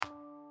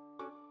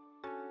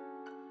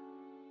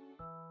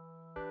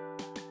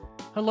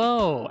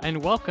Hello,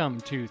 and welcome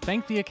to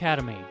Thank the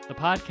Academy, the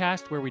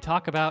podcast where we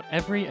talk about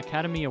every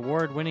Academy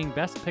Award-winning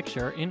Best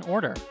Picture in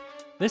order.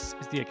 This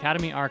is the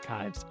Academy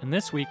Archives, and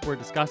this week we're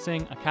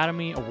discussing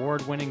Academy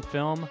Award-winning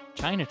film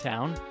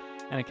Chinatown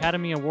and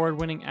Academy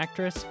Award-winning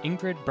actress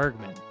Ingrid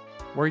Bergman.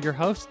 We're your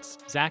hosts,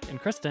 Zach and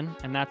Kristen,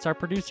 and that's our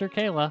producer,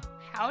 Kayla.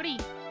 Howdy.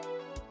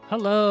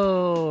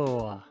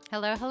 Hello.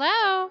 Hello,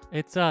 hello.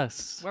 It's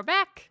us, We're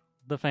back.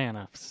 the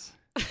Fanoffs.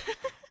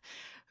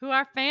 Who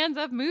are fans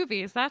of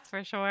movies, that's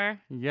for sure.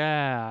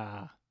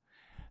 Yeah.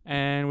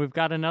 And we've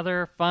got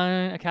another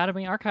fun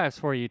Academy Archives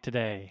for you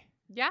today.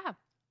 Yeah.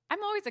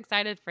 I'm always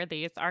excited for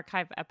these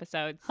archive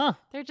episodes. Huh.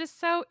 They're just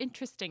so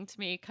interesting to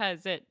me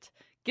because it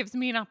gives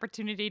me an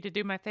opportunity to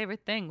do my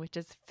favorite thing, which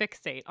is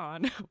fixate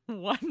on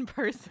one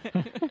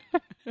person.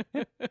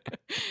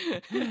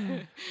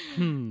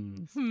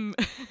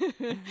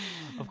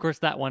 Of course,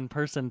 that one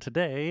person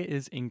today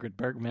is Ingrid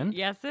Bergman.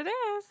 Yes, it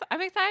is.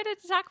 I'm excited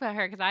to talk about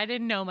her because I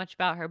didn't know much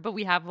about her, but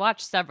we have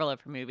watched several of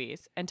her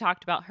movies and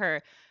talked about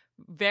her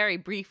very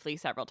briefly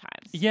several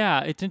times. Yeah,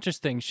 it's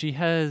interesting. She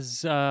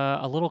has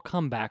a little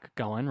comeback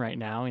going right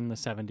now in the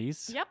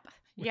 70s. Yep.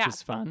 Which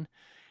is fun.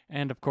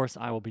 And of course,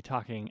 I will be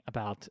talking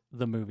about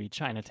the movie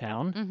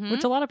Chinatown, which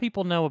Mhm. a lot of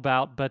people know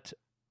about, but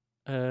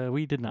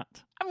we did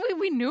not. I mean,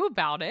 we knew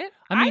about it.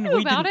 I mean, knew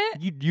we about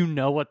didn't- it. You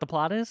know what the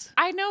plot is?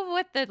 I know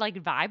what the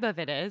vibe of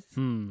it is.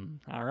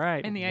 All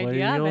right. And the Well,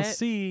 idea of you'll it.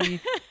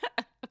 see.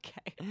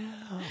 Okay.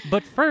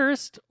 But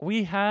first,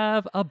 we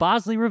have a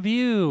Bosley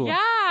review.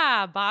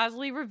 Yeah,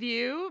 Bosley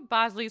review.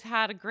 Bosley's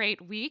had a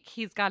great week.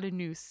 He's got a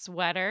new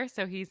sweater,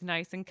 so he's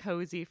nice and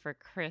cozy for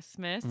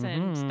Christmas.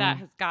 And that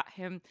has got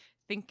him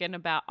thinking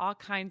about all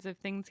kinds of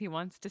things he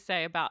wants to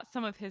say about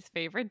some of his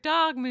favorite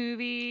dog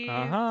movies.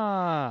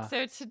 Uh-huh.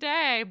 So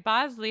today,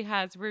 Bosley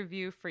has a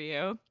review for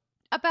you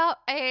about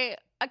a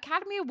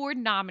Academy Award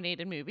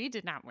nominated movie,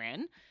 did not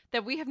win,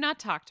 that we have not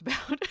talked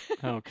about.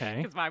 Okay.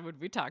 Because why would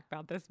we talk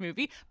about this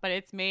movie? But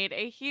it's made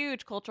a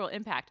huge cultural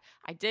impact.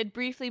 I did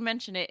briefly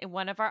mention it in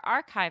one of our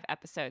archive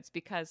episodes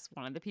because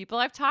one of the people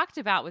I've talked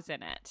about was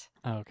in it.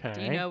 Okay.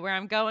 Do you know where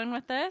I'm going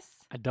with this?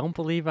 I don't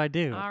believe I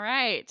do. All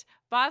right.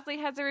 Bosley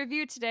has a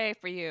review today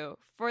for you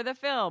for the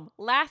film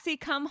Lassie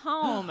Come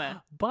Home,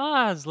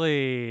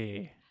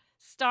 Bosley.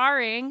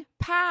 starring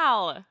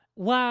Pal,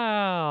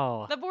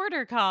 Wow. the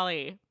border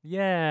collie.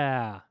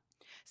 Yeah.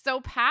 So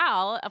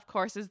Pal, of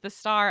course, is the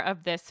star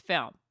of this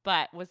film,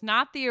 but was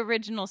not the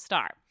original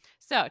star.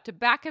 So to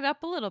back it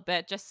up a little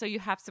bit, just so you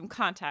have some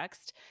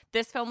context,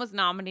 this film was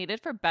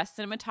nominated for Best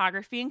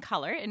Cinematography in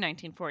Color in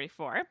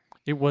 1944.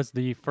 It was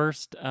the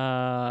first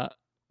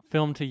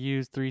film to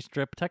use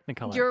 3-strip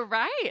Technicolor. You're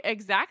right,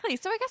 exactly.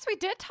 So I guess we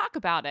did talk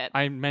about it.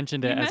 I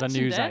mentioned it You as a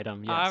mentioned news it.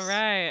 item, yes. All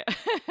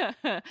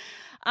right.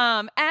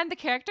 And the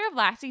character of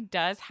Lassie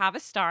does have a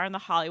star on the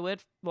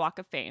Hollywood Walk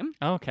of Fame.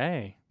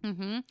 Okay.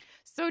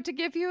 So to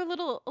give you a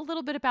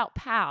little bit about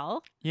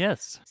Pal.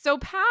 Yes. So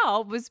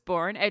Pal was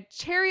born at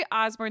Cherry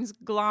Osborne's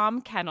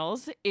Glom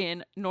Kennels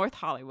in North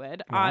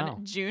Hollywood Wow.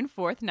 on June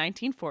 4th,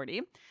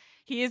 1940.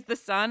 He is the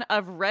son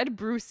of Red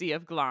Brucey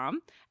of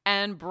Glom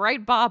and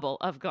Bright Bobble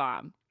of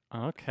Glom.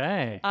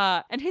 Okay.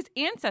 And his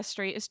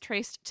ancestry is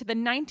traced to the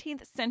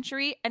 19th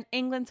century and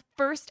England's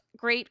first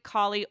great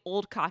collie,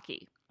 Old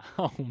Cocky.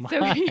 Oh my. So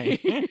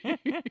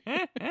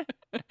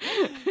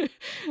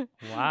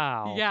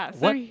Wow. Yeah, so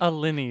what a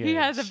lineage. He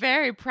has a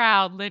very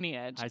proud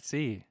lineage. I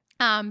see.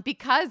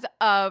 Because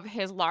of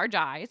his large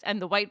eyes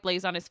and the white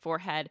blaze on his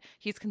forehead,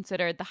 he's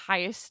considered the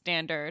highest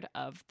standard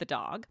of the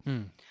dog.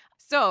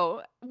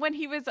 So when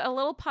he was a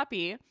little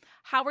puppy,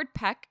 Howard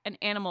Peck, an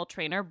animal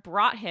trainer,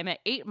 brought him at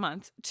 8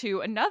 months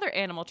to another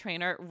animal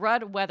trainer,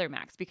 Rudd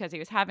Weathermax, because he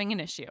was having an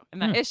issue. And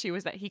that issue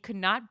was that he could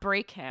not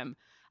break him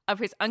of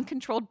his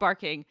uncontrolled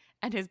barking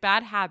and his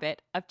bad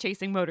habit of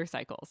chasing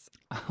motorcycles.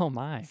 Oh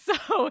my.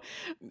 So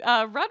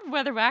Rudd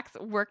Weatherwax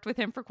worked with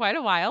him for quite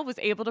a while, was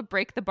able to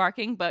break the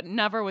barking, but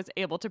never was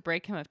able to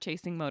break him of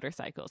chasing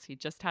motorcycles. He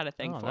just had a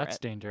thing for That's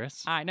it.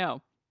 dangerous. I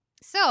know.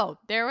 So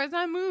there was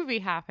a movie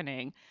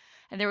happening,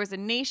 and there was a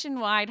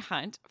nationwide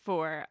hunt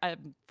for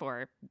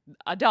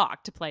a dog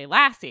to play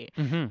Lassie,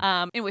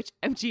 in which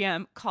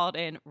MGM called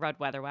in Rudd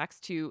Weatherwax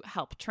to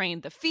help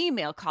train the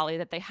female collie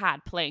that they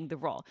had playing the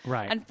role.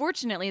 Right.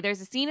 Unfortunately,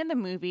 there's a scene in the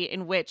movie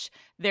in which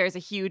there's a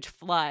huge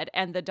flood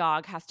and the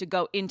dog has to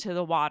go into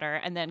the water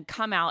and then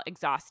come out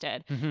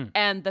exhausted.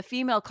 And the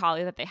female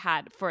collie that they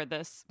had for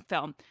this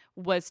film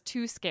was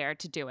too scared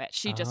to do it.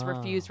 She just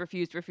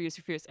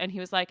refused. And he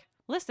was like,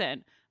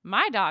 listen,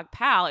 my dog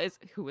Pal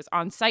who was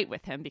on site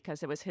with him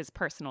because it was his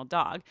personal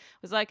dog,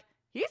 was like,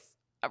 he's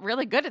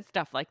really good at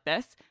stuff like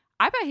this.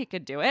 I bet he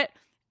could do it.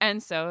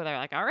 And so they're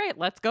like, all right,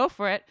 let's go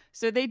for it.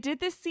 So they did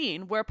this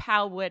scene where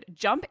Pal would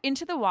jump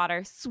into the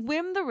water,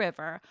 swim the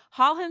river,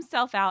 haul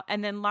himself out,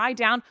 and then lie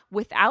down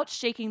without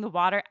shaking the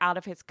water out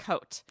of his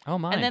coat. Oh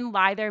my. And then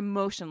lie there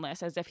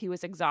motionless as if he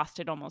was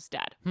exhausted, almost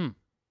dead.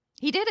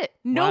 He did it.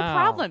 No Wow.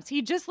 problems.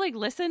 He just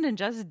listened and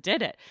just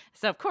did it.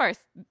 So of course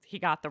he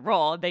got the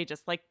role. They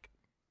just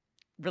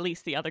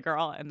released the other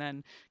girl and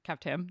then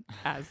kept him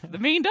as the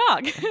main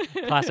dog.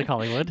 Classic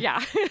Hollywood.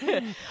 Yeah.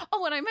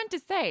 Oh, and I meant to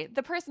say,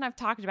 the person I've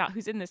talked about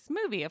who's in this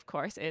movie, of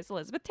course, is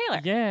Elizabeth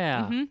Taylor.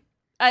 Yeah. Mm-hmm.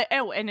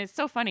 And it's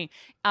so funny.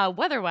 Red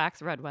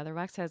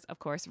Weatherwax has, of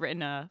course,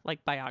 written a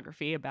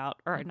biography about,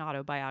 or an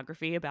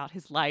autobiography about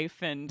his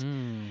life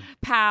and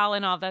pal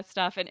and all that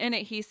stuff. And in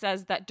it, he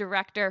says that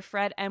director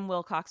Fred M.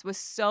 Wilcox was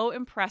so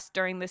impressed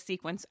during this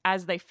sequence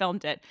as they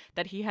filmed it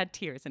that he had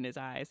tears in his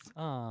eyes.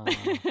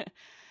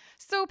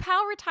 So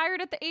Pal retired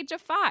at the age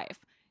of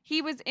 5.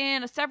 He was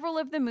in several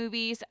of the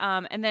movies,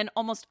 and then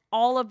almost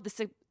all of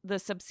the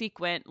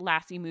subsequent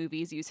Lassie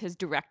movies use his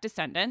direct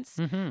descendants.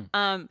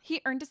 Mm-hmm. He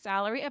earned a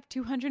salary of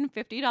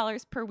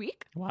 $250 per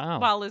week. Wow.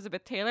 While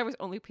Elizabeth Taylor was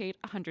only paid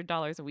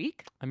 $100 a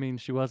week. I mean,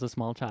 she was a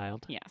small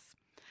child. Yes.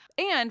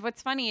 And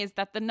what's funny is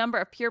that the number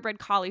of purebred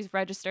collies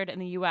registered in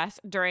the U.S.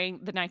 during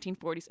the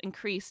 1940s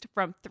increased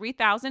from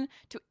 3,000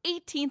 to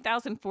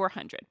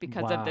 18,400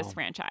 because of this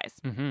franchise.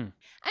 Mm-hmm.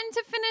 And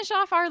to finish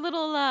off our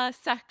little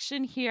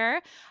section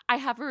here, I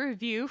have a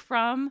review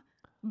from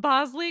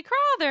Bosley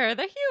Crowther,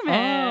 the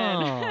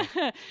human,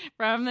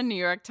 from the New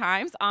York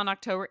Times on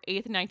October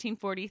 8th,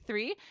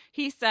 1943.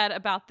 He said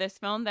about this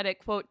film that it,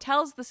 quote,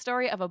 tells the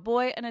story of a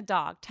boy and a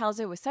dog, tells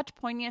it with such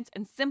poignance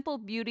and simple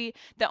beauty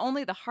that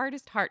only the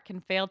hardest heart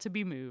can fail to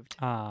be moved.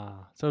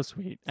 So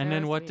sweet. And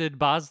then what did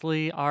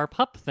Bosley, our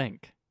pup,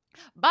 think?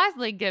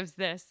 Bosley gives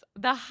this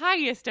the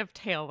highest of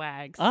tail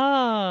wags.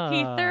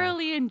 He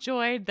thoroughly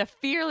enjoyed the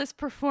fearless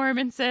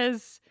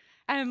performances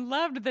and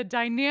loved the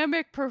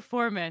dynamic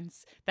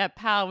performance that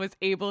Pal was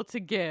able to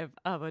give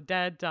of a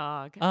dead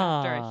dog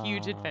after a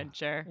huge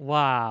adventure.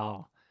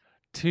 Wow.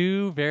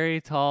 2 very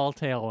tall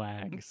tail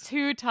wags.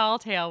 2 tall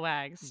tail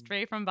wags,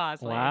 straight from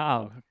Bosley.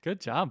 Wow.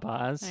 Good job,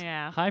 Boz.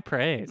 Yeah. High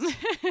praise.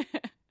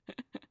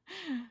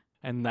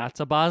 And that's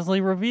a Bosley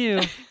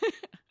review.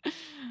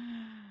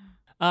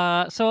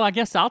 So I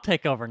guess I'll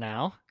take over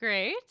now.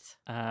 Great.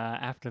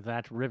 After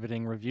that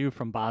riveting review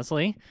from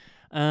Bosley,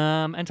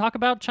 and talk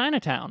about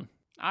Chinatown.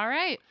 All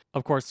right.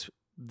 Of course,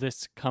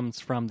 this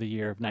comes from the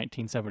year of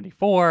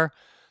 1974,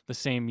 the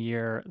same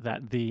year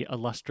that the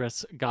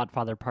illustrious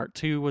Godfather Part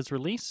 2 was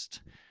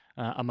released,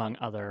 among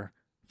other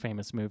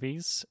famous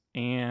movies,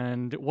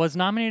 and was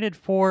nominated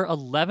for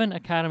 11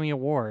 Academy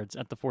Awards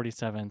at the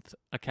 47th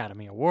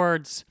Academy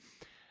Awards,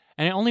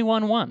 and it only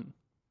won 1.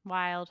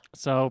 Wild.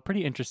 So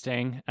pretty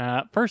interesting.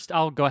 First,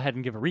 I'll go ahead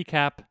and give a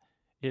recap.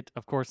 It,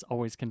 of course,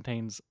 always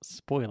contains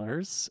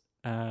spoilers,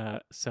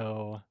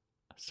 so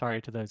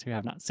sorry to those who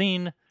have not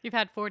seen. You've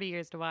had 40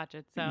 years to watch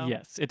it, so.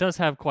 Yes, it does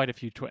have quite a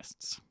few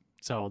twists,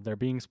 so they're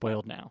being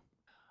spoiled now.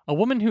 A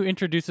woman who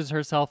introduces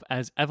herself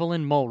as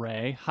Evelyn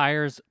Mulray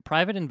hires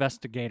private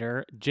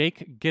investigator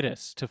Jake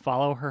Gittes to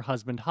follow her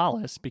husband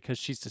Hollis because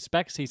she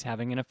suspects he's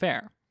having an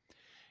affair.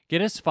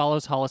 Gittes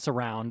follows Hollis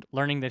around,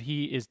 learning that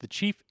he is the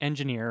chief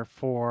engineer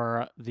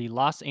for the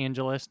Los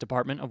Angeles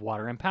Department of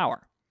Water and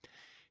Power.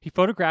 He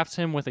photographs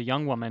him with a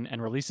young woman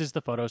and releases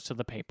the photos to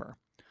the paper.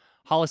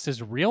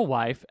 Hollis's real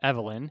wife,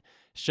 Evelyn,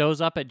 shows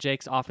up at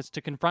Jake's office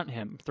to confront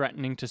him,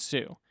 threatening to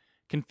sue.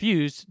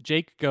 Confused,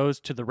 Jake goes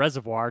to the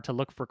reservoir to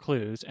look for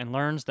clues and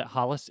learns that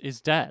Hollis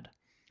is dead.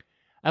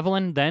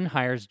 Evelyn then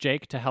hires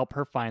Jake to help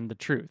her find the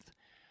truth.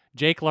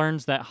 Jake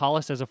learns that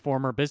Hollis is a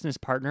former business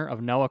partner of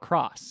Noah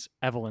Cross,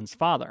 Evelyn's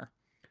father.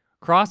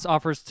 Cross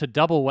offers to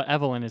double what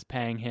Evelyn is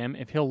paying him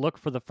if he'll look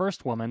for the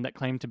first woman that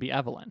claimed to be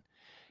Evelyn.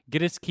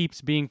 Gittes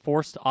keeps being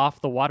forced off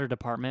the water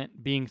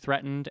department, being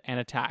threatened and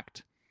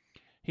attacked.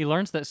 He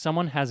learns that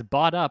someone has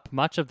bought up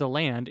much of the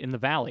land in the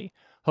valley,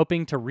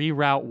 hoping to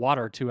reroute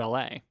water to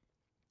L.A.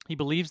 He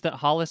believes that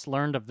Hollis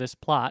learned of this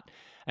plot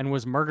and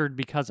was murdered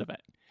because of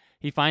it.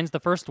 He finds the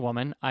first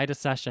woman, Ida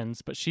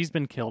Sessions, but she's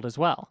been killed as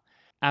well.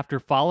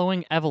 After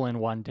following Evelyn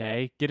one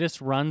day,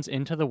 Gittes runs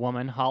into the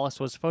woman Hollis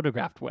was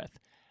photographed with,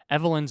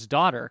 Evelyn's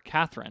daughter,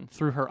 Catherine,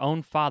 through her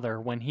own father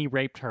when he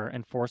raped her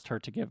and forced her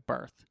to give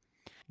birth.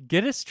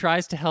 Gittes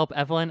tries to help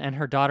Evelyn and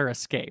her daughter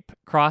escape,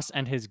 Cross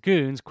and his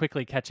goons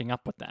quickly catching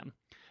up with them.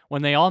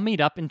 When they all meet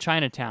up in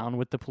Chinatown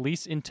with the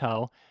police in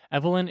tow,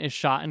 Evelyn is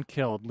shot and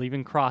killed,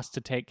 leaving Cross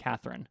to take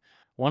Catherine.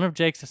 One of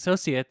Jake's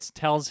associates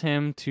tells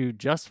him to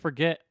just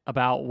forget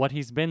about what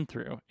he's been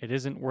through. It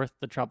isn't worth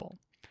the trouble.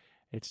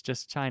 It's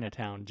just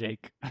Chinatown,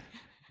 Jake.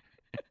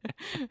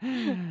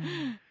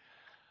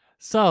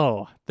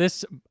 So,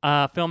 this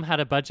film had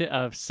a budget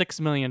of $6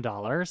 million,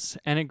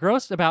 and it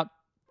grossed about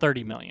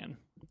 $30 million.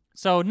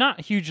 So,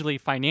 not hugely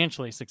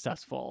financially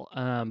successful,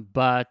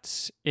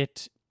 but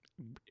it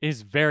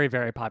is very,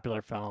 very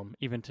popular film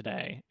even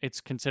today.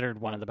 It's considered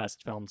one of the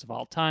best films of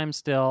all time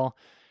still.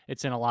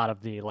 It's in a lot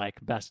of the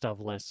best of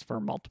lists for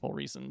multiple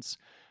reasons.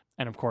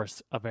 And of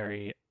course, a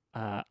very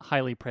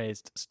highly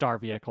praised star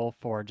vehicle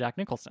for Jack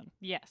Nicholson.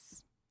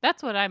 Yes.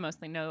 That's what I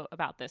mostly know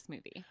about this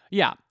movie.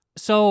 Yeah.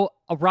 So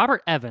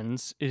Robert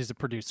Evans is a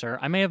producer.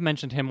 I may have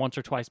mentioned him once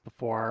or twice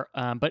before,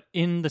 but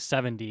in the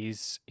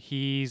 70s,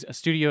 he's a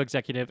studio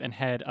executive and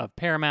head of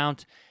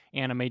Paramount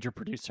and a major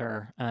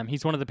producer.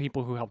 He's one of the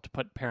people who helped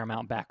put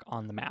Paramount back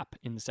on the map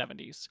in the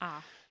 70s.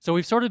 So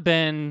we've sort of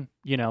been,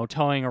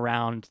 towing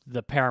around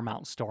the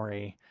Paramount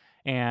story,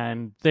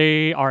 and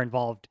they are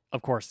involved,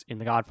 of course, in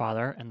The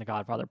Godfather and The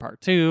Godfather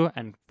Part 2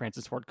 and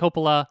Francis Ford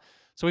Coppola.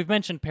 So we've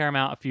mentioned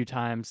Paramount a few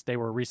times. They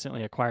were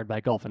recently acquired by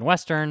Gulf and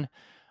Western.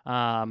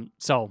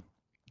 So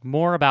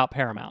more about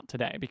Paramount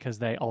today because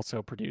they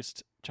also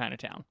produced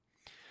Chinatown.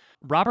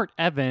 Robert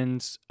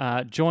Evans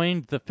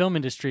joined the film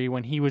industry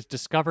when he was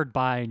discovered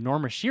by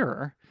Norma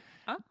Shearer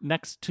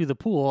next to the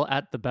pool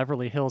at the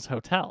Beverly Hills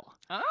Hotel.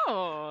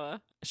 Oh.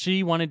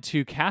 She wanted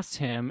to cast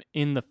him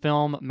in the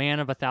film Man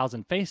of a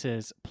Thousand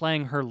Faces,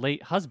 playing her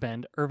late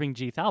husband, Irving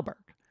G. Thalberg.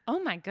 Oh,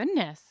 my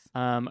goodness.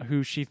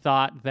 Who she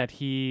thought that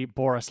he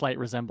bore a slight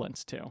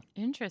resemblance to.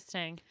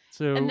 Interesting.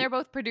 So, and they're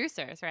both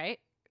producers, right?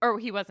 Or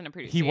he wasn't a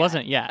producer He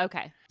wasn't yet.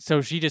 Okay.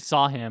 So she just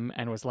saw him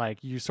and was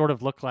like, you sort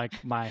of look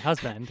like my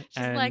husband,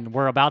 and like,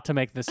 we're about to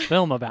make this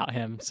film about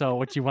him, so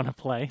would you want to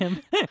play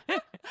him?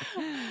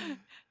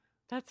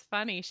 That's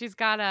funny. She's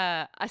got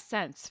a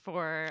sense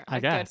for a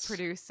good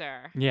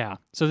producer. Yeah.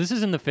 So this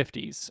is in the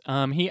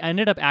 50s. He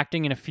ended up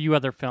acting in a few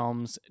other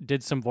films,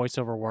 did some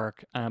voiceover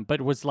work,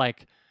 but was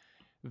like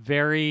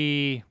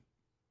very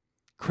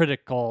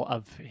critical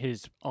of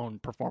his own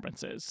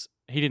performances.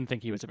 He didn't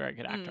think he was a very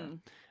good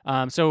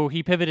actor. So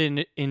he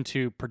pivoted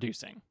into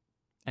producing,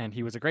 and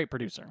he was a great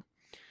producer.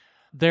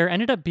 There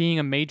ended up being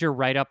a major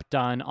write-up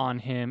done on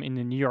him in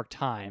the New York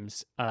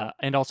Times,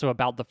 and also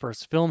about the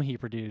first film he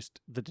produced,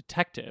 The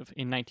Detective,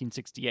 in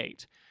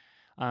 1968,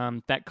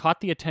 that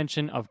caught the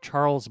attention of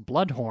Charles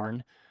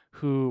Bloodhorn,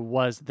 who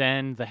was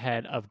then the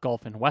head of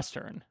Gulf and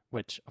Western,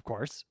 which, of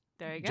course,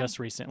 just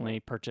recently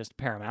purchased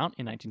Paramount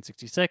in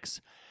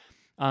 1966.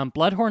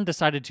 Bloodhorn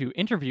decided to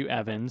interview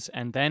Evans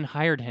and then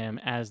hired him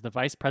as the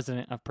vice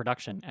president of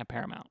production at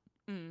Paramount.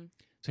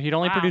 So he'd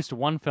only produced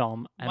one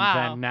film, and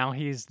then now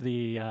he's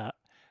the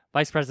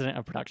vice president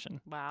of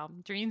production. Wow.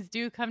 Dreams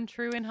do come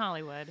true in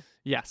Hollywood.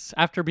 Yes,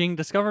 after being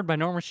discovered by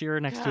Norma Shearer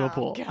next to a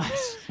pool.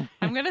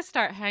 I'm going to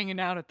start hanging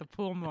out at the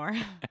pool more.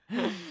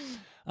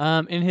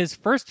 In his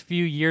first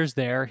few years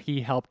there,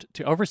 he helped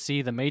to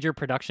oversee the major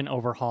production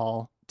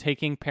overhaul,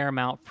 taking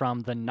Paramount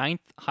from the 9th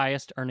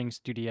highest earning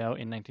studio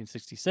in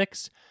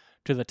 1966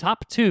 to the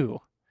top 2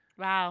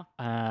 by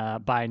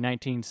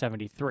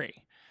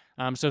 1973.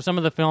 So some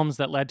of the films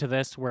that led to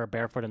this were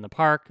Barefoot in the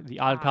Park, The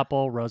Odd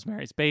Couple,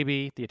 Rosemary's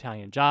Baby, The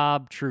Italian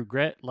Job, True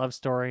Grit, Love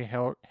Story,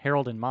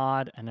 Harold and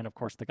Maude, and then, of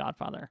course, The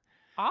Godfather.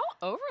 All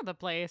over the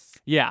place.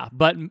 Yeah,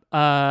 but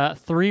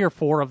 3 or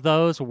 4 of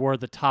those were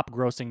the top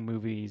grossing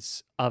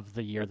movies of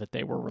the year that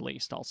they were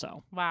released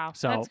also. Wow,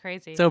 that's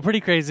crazy. So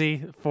pretty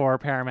crazy for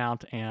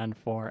Paramount and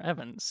for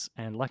Evans,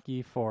 and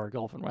lucky for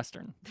Gulf and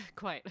Western.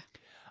 Quite.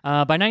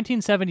 By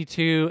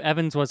 1972,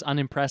 Evans was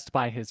unimpressed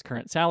by his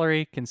current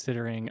salary,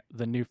 considering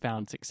the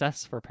newfound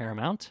success for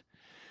Paramount,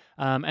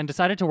 and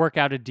decided to work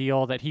out a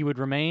deal that he would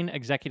remain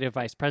executive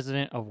vice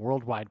president of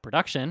worldwide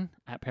production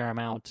at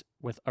Paramount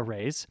with a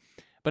raise,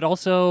 but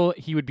also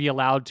he would be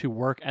allowed to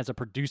work as a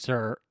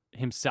producer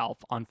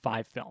himself on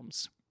 5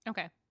 films.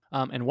 Okay.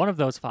 And one of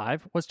those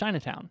 5 was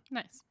Chinatown.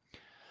 Nice.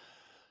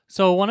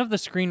 So one of the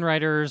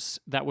screenwriters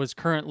that was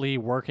currently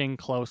working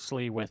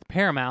closely with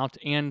Paramount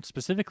and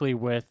specifically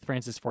with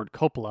Francis Ford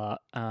Coppola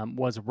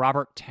was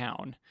Robert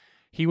Towne.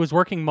 He was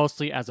working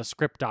mostly as a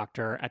script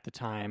doctor at the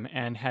time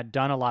and had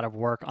done a lot of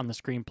work on the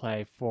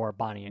screenplay for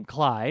Bonnie and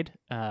Clyde,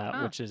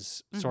 which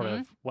is sort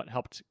of what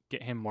helped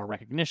get him more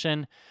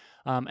recognition.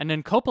 And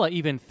then Coppola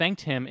even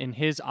thanked him in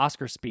his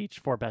Oscar speech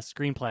for Best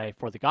Screenplay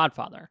for The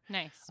Godfather.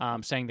 Nice.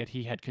 Saying that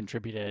he had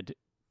contributed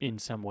in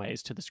some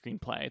ways to the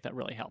screenplay that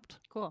really helped.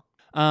 Cool.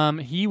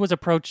 He was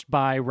approached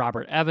by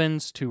Robert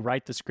Evans to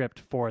write the script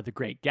for The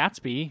Great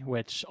Gatsby,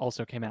 which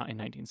also came out in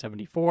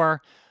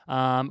 1974,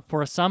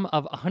 for a sum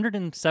of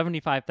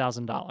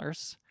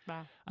 $175,000.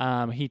 Wow.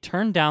 He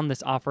turned down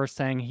this offer,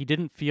 saying he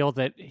didn't feel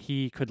that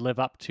he could live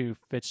up to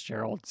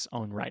Fitzgerald's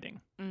own writing.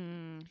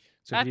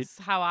 So that's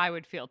how I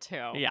would feel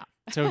too. Yeah.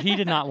 So he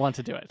did not want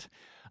to do it.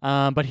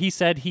 But he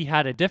said he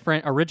had a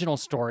different original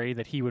story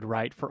that he would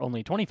write for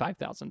only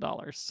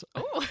 $25,000.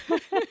 Oh.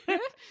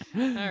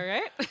 All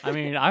right. I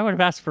mean, I would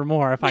have asked for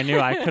more if I knew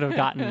I could have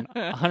gotten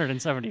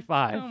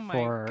 $175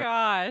 for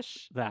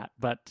that.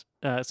 But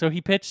so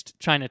he pitched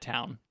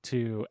Chinatown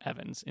to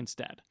Evans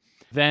instead.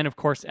 Then, of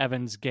course,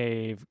 Evans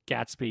gave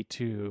Gatsby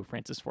to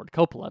Francis Ford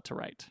Coppola to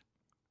write.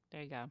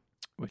 There you go.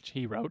 Which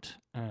he wrote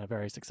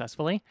very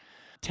successfully.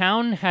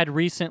 Towne had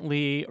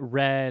recently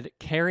read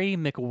Carey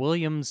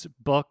McWilliams'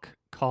 book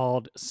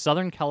called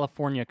Southern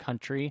California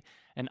Country,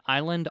 An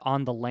Island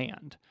on the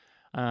Land,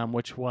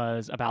 which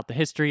was about the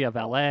history of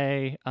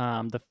L.A.,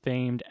 the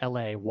famed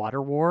L.A.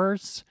 water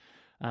wars,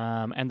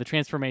 and the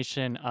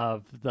transformation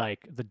of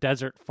like the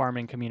desert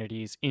farming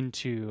communities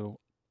into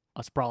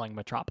a sprawling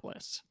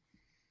metropolis.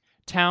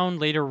 Towne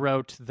later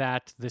wrote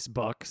that this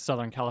book,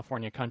 Southern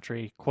California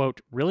Country,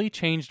 quote, really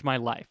changed my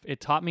life.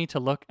 It taught me to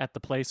look at the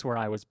place where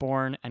I was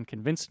born and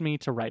convinced me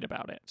to write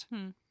about it.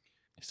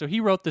 So he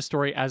wrote the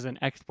story as an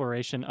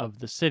exploration of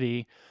the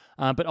city,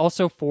 but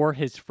also for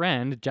his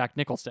friend, Jack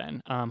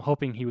Nicholson,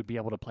 hoping he would be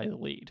able to play the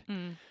lead.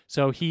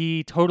 So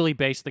he totally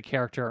based the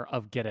character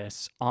of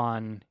Gittes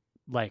on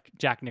like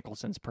Jack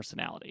Nicholson's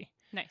personality.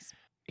 Nice.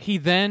 He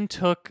then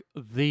took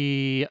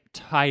the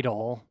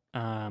title,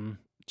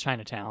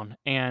 Chinatown,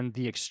 and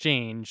the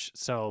exchange.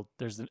 So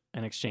there's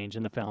an exchange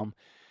in the film.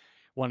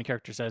 One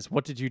character says,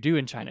 "What did you do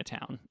in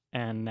Chinatown?"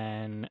 And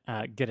then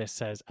Gittes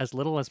says, "As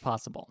little as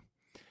possible,"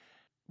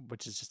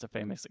 which is just a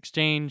famous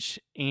exchange.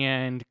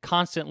 And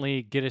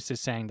constantly Gittes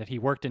is saying that he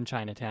worked in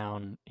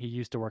Chinatown. He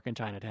used to work in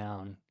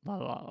Chinatown, blah,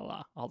 blah, blah,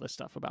 blah, all this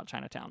stuff about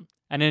Chinatown.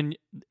 And then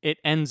it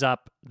ends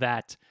up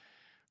that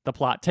the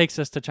plot takes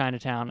us to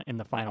Chinatown in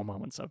the final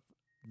moments of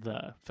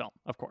the film,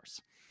 of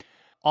course.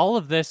 All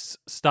of this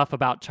stuff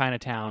about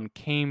Chinatown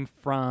came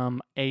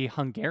from a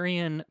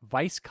Hungarian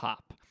vice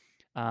cop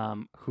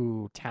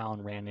who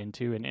Town ran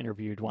into and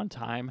interviewed one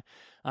time,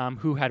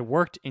 who had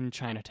worked in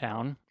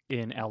Chinatown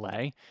in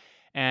LA,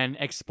 and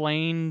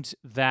explained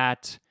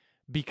that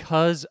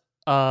because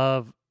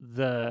of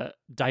the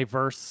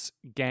diverse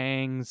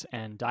gangs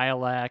and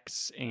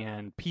dialects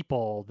and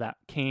people that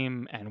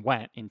came and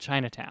went in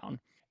Chinatown,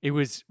 it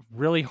was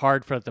really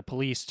hard for the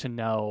police to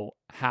know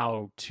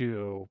how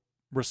to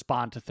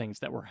respond to things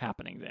that were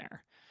happening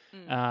there.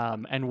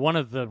 And one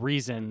of the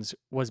reasons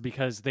was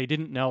because they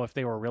didn't know if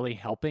they were really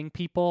helping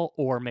people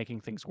or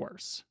making things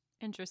worse.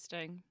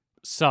 Interesting.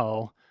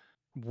 So,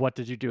 what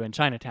did you do in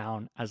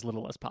Chinatown? As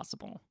little as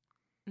possible.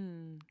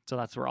 So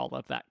that's where all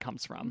of that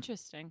comes from.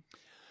 Interesting.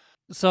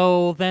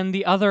 So then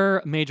the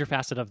other major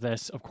facet of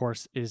this, of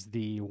course, is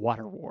the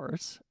water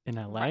wars in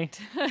LA. Right.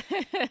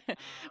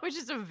 Which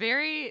is a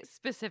very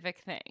specific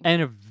thing.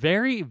 And a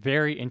very,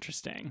 very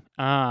interesting.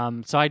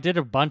 So I did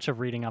a bunch of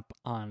reading up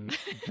on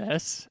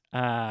this.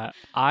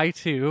 I,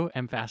 too,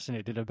 am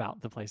fascinated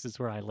about the places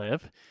where I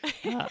live.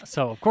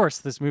 So, of course,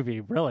 this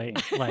movie really,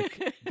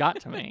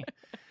 got to me.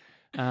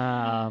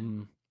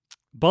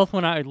 Both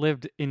when I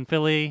lived in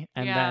Philly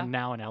and then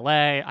now in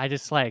LA, I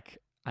just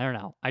I don't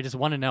know. I just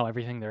want to know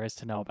everything there is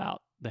to know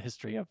about the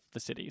history of the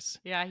cities.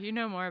 Yeah, you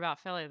know more about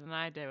Philly than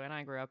I do, and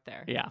I grew up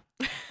there. Yeah.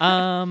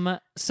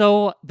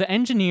 So the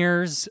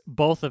engineers,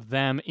 both of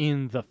them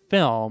in the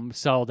film,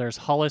 so there's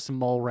Hollis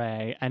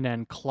Mulray and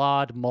then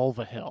Claude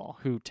Mulvihill,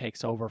 who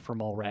takes over for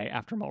Mulray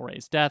after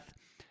Mulray's death.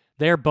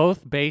 They're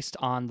both based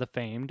on the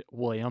famed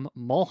William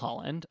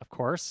Mulholland, of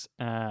course.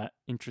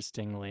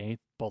 Interestingly,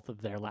 both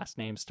of their last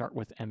names start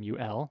with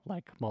M-U-L,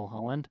 like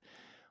Mulholland,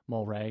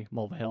 Mulray,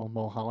 Mulvihill,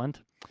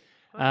 Mulholland.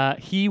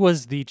 He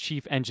was the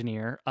chief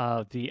engineer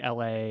of the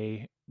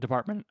LA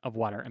Department of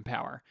Water and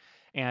Power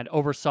and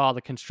oversaw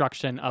the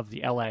construction of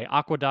the LA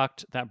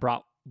aqueduct that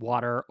brought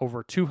water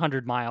over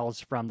 200 miles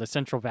from the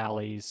Central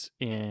Valleys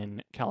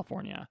in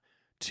California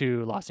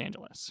to Los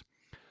Angeles.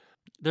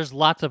 There's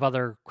lots of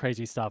other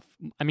crazy stuff.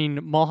 I mean,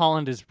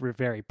 Mulholland is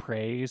very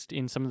praised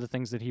in some of the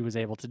things that he was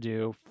able to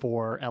do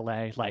for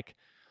LA. Like,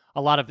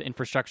 a lot of the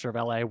infrastructure of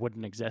LA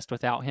wouldn't exist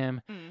without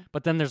him.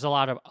 But then there's a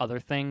lot of other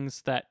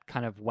things that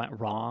kind of went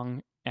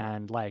wrong,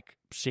 and like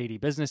shady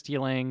business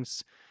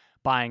dealings,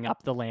 buying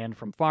up the land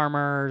from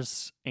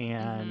farmers,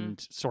 and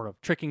sort of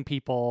tricking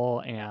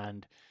people,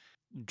 and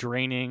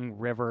draining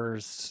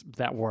rivers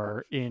that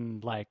were in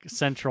like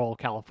central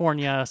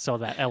California so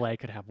that LA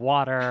could have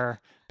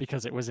water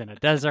because it was in a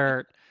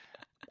desert.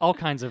 All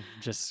kinds of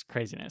just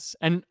craziness.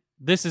 And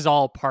this is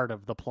all part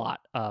of the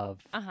plot of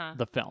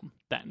the film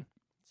then.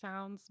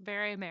 Sounds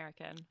very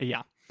American.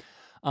 Yeah.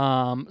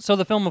 So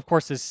the film, of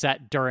course, is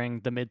set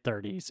during the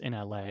mid-30s in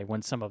LA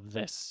when some of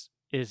this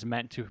is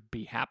meant to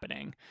be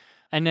happening.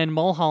 And then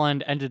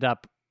Mulholland ended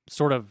up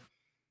sort of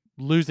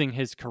losing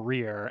his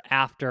career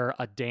after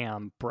a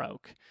dam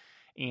broke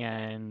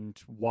and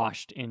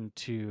washed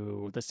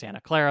into the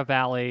Santa Clara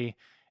Valley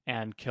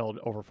and killed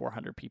over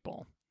 400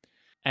 people.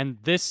 And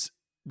this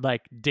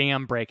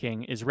dam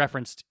breaking is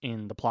referenced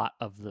in the plot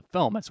of the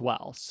film as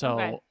well.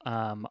 So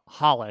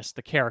Hollis,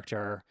 the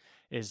character,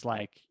 is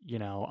I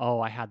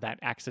had that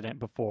accident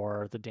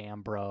before the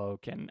dam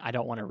broke and I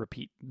don't want to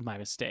repeat my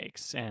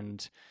mistakes.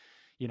 And,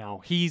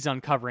 he's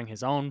uncovering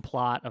his own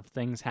plot of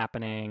things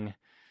happening.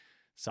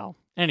 So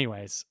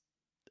anyways,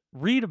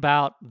 read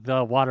about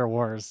the water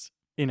wars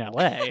in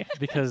LA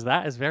because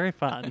that is very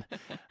fun.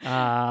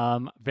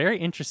 Very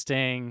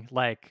interesting,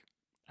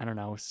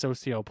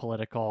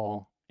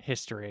 socio-political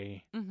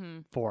history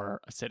for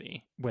a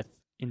city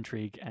with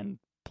intrigue and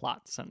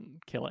plots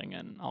and killing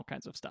and all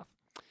kinds of stuff.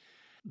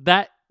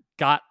 That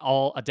got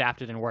all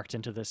adapted and worked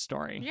into this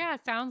story. Yeah,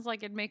 sounds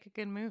like it'd make a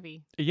good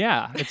movie.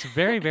 Yeah, it's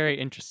very, very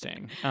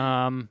interesting.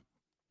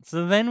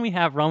 So then we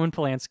have Roman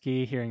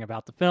Polanski hearing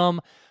about the film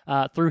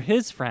through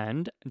his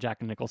friend,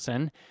 Jack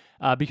Nicholson,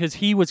 because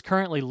he was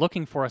currently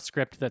looking for a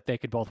script that they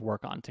could both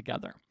work on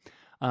together.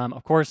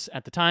 Of course,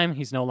 at the time,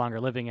 he's no longer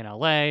living in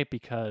LA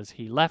because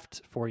he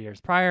left 4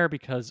 years prior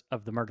because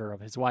of the murder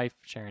of his wife,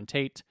 Sharon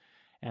Tate,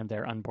 and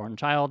their unborn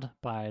child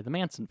by the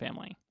Manson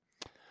family.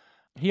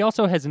 He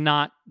also has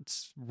not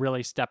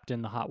really stepped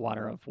in the hot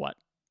water of what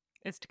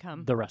is to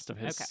come. The rest of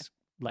his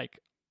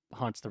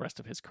haunts the rest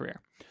of his career.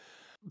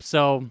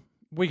 So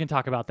we can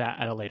talk about that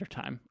at a later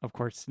time. Of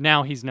course,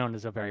 now he's known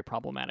as a very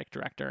problematic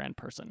director and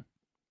person.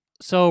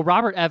 So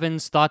Robert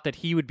Evans thought that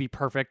he would be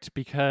perfect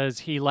because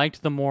he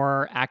liked the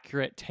more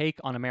accurate take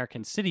on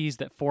American cities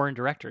that foreign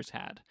directors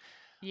had.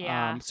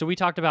 Yeah. So we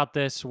talked about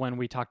this when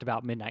we talked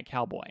about Midnight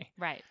Cowboy.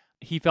 Right.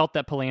 He felt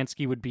that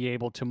Polanski would be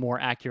able to more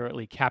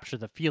accurately capture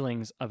the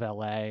feelings of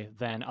LA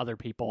than other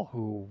people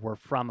who were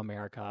from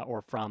America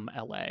or from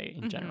LA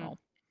in general.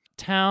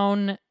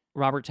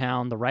 Robert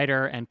Towne, the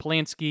writer, and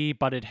Polanski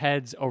butted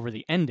heads over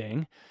the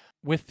ending,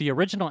 with the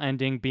original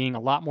ending being a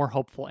lot more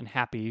hopeful and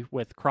happy,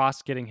 with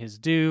Cross getting his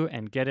due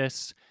and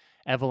Geddes,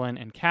 Evelyn,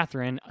 and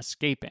Catherine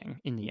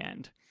escaping in the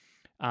end.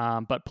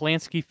 But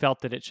Polanski felt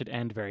that it should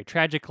end very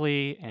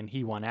tragically, and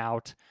he won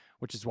out,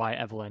 which is why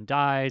Evelyn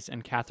dies,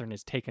 and Catherine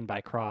is taken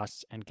by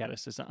Cross, and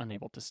Geddes is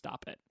unable to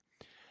stop it.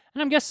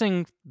 And I'm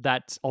guessing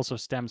that also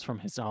stems from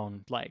his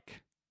own,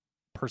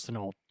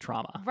 personal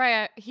trauma.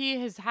 Right. He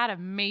has had a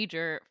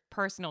major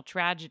personal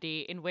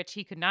tragedy in which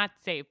he could not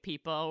save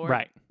people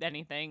or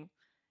anything.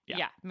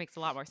 Yeah, makes a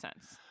lot more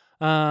sense.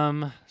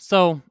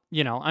 So,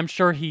 I'm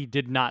sure he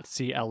did not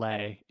see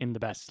LA in the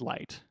best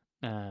light.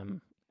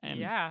 And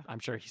I'm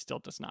sure he still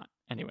does not.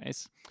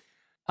 Anyways.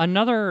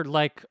 Another,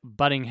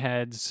 butting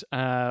heads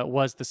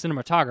was the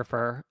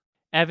cinematographer.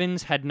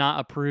 Evans had not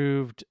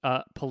approved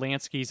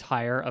Polanski's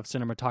hire of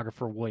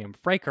cinematographer William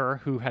Fraker,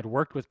 who had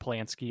worked with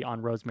Polanski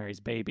on Rosemary's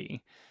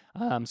Baby.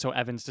 So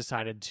Evans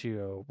decided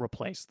to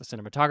replace the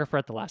cinematographer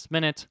at the last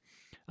minute.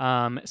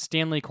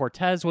 Stanley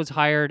Cortez was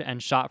hired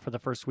and shot for the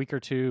first week or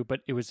two,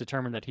 but it was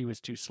determined that he was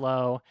too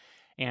slow,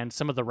 and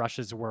some of the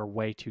rushes were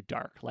way too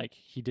dark.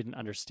 He didn't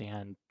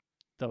understand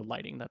the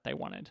lighting that they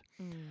wanted.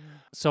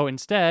 So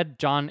instead,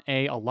 John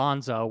A.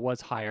 Alonzo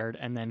was hired,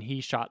 and then he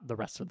shot the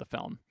rest of the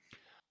film.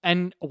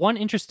 And one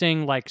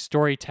interesting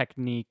story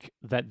technique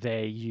that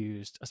they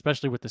used,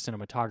 especially with the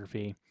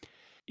cinematography,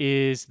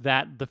 is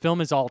that the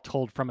film is all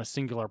told from a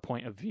singular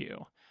point of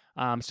view.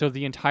 So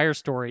the entire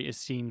story is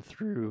seen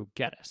through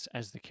Geddes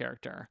as the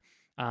character.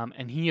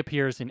 And he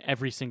appears in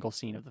every single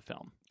scene of the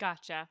film.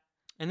 Gotcha.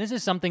 And this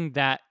is something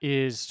that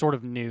is sort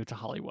of new to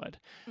Hollywood.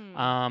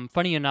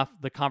 Funny enough,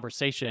 The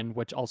Conversation,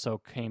 which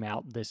also came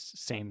out this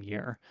same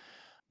year,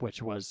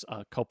 which was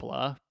a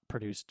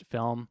Coppola-produced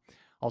film,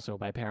 also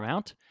by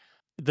Paramount,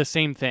 the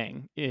same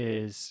thing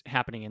is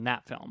happening in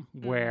that film,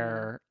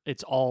 where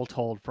it's all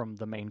told from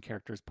the main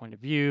character's point of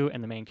view,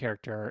 and the main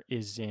character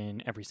is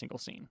in every single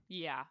scene.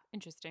 Yeah,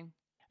 interesting.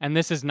 And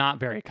this is not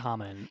very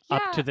common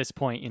up to this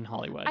point in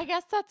Hollywood. I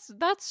guess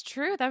that's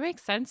true. That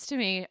makes sense to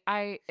me.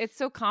 It's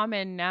so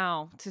common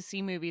now to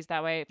see movies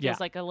that way. It feels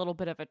like a little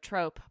bit of a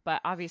trope,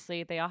 but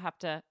obviously they all have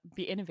to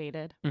be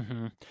innovated.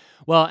 Mm-hmm.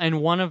 Well,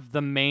 and one of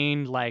the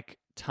main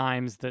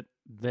times that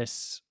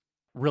this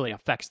really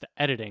affects the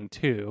editing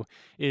too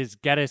is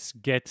Geddes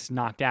gets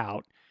knocked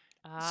out.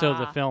 So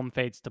the film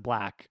fades to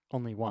black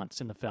only once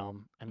in the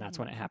film, and that's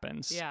when it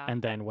happens. Yeah.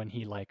 And then when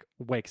he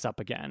wakes up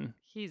again,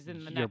 he's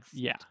in the next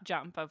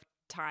jump of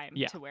time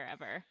to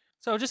wherever.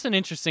 So just an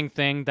interesting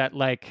thing that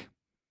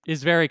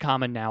is very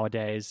common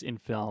nowadays in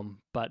film,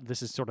 but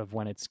this is sort of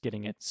when it's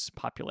getting its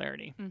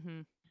popularity.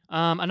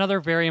 Another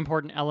very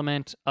important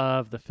element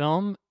of the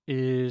film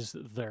is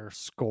their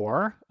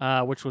score,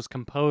 which was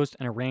composed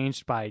and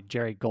arranged by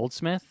Jerry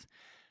Goldsmith.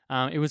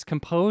 It was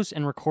composed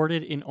and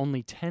recorded in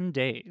only 10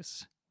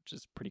 days, which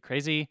is pretty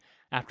crazy,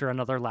 after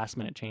another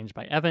last-minute change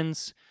by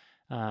Evans,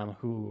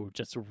 who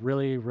just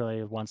really,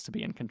 really wants to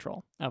be in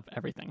control of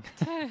everything.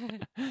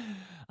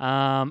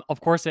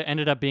 Of course, it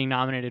ended up being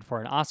nominated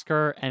for an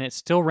Oscar, and it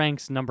still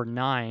ranks number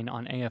 9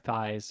 on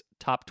AFI's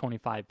top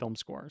 25 film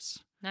scores.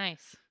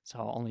 Nice. So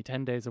only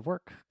 10 days of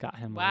work got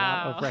him a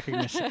lot of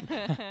recognition.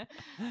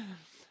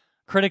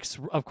 Critics,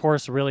 of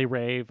course, really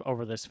rave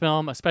over this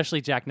film,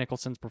 especially Jack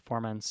Nicholson's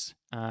performance.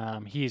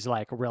 He's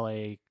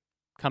really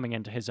coming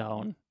into his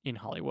own in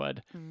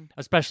Hollywood,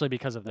 especially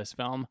because of this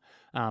film,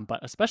 but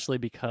especially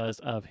because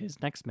of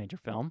his next major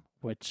film,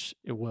 which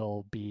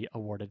will be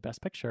awarded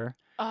Best Picture.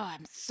 Oh,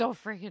 I'm so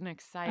freaking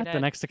excited. At the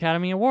next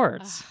Academy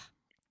Awards.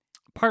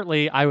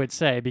 Partly, I would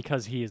say,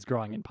 because he is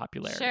growing in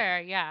popularity. Sure,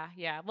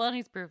 yeah. Well, and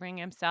he's proving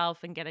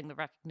himself and getting the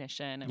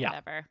recognition and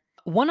whatever.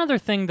 One other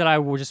thing that I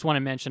just want to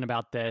mention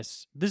about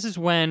this is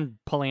when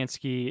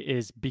Polanski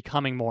is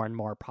becoming more and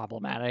more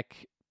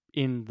problematic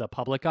in the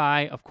public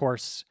eye. Of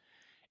course,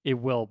 it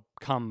will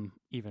come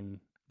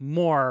even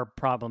more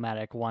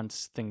problematic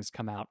once things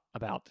come out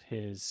about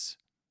his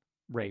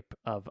rape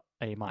of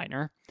a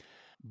minor.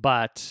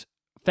 But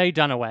Faye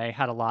Dunaway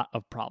had a lot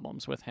of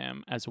problems with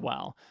him as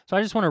well. So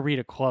I just want to read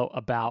a quote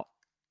about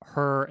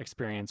her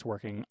experience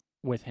working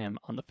with him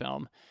on the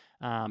film.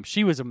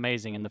 She was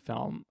amazing in the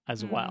film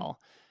as well.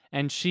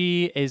 And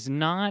she is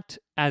not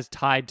as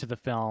tied to the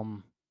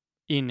film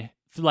in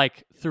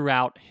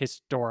throughout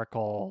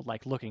historical,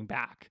 looking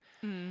back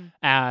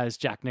as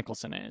Jack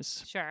Nicholson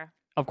is. Sure.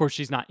 Of course,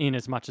 she's not in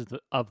as much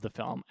of the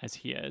film as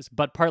he is,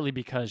 but partly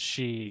because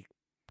she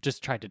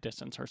just tried to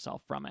distance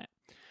herself from it.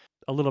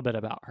 A little bit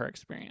about her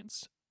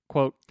experience.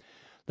 Quote,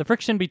 The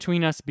friction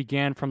between us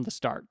began from the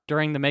start.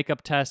 During the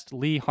makeup test,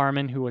 Lee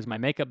Harmon, who was my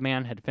makeup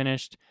man, had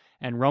finished,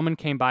 and Roman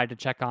came by to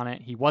check on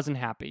it. He wasn't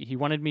happy. He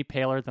wanted me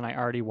paler than I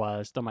already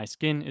was, though my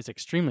skin is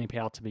extremely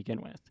pale to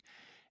begin with.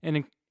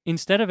 And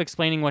instead of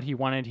explaining what he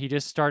wanted, he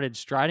just started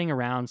striding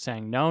around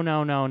saying, no,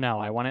 no, no, no,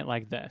 I want it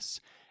like this,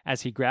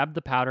 as he grabbed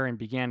the powder and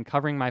began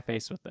covering my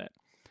face with it.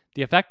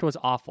 The effect was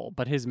awful,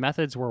 but his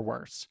methods were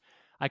worse.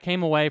 I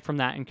came away from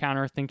that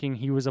encounter thinking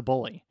he was a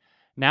bully.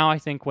 Now I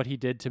think what he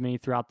did to me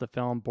throughout the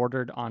film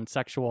bordered on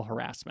sexual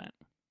harassment.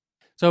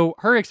 So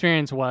her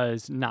experience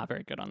was not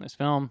very good on this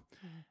film,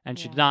 and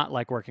she did not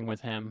like working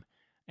with him.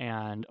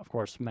 And of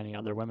course, many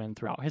other women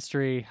throughout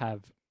history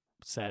have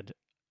said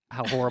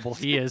how horrible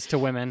he is to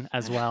women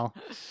as well.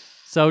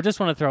 So just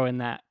want to throw in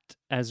that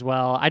as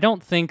well. I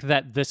don't think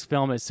that this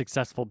film is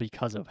successful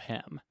because of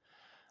him.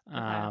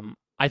 Okay.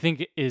 I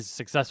think it is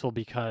successful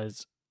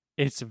because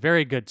it's a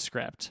very good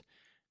script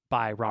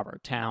by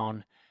Robert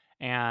Towne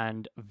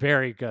and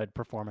very good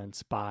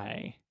performance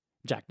by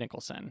Jack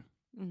Nicholson.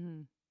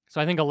 Mm-hmm. So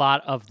I think a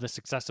lot of the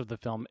success of the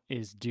film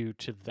is due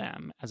to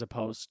them as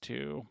opposed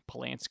to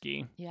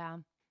Polanski. Yeah.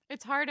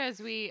 It's hard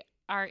as we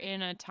are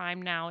in a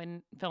time now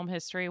in film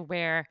history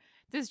where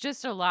there's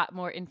just a lot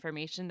more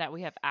information that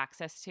we have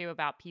access to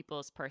about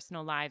people's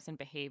personal lives and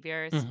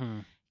behaviors. Mm-hmm.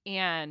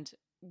 And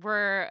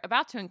we're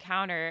about to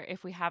encounter,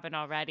 if we haven't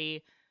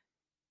already,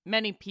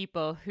 many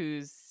people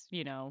whose,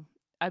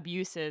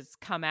 abuses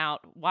come out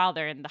while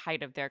they're in the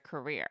height of their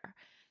career.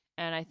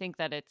 And I think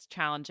that it's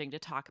challenging to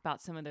talk about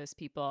some of those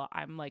people.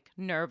 I'm like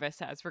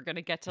nervous as we're going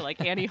to get to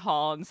like Annie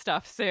Hall and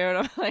stuff soon.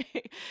 I'm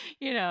like,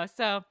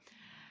 so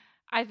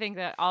I think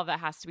that all that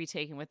has to be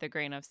taken with a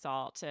grain of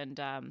salt. And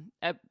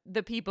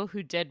the people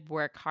who did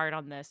work hard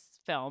on this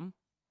film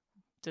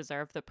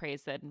deserve the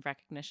praise and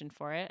recognition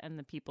for it. And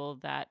the people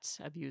that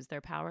abuse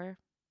their power,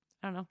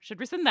 I don't know, should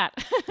rescind that.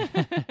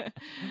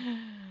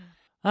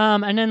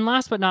 And then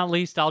last but not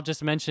least, I'll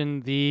just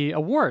mention the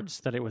awards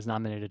that it was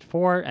nominated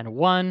for and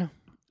won.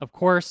 Of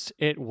course,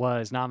 it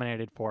was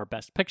nominated for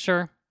Best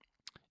Picture.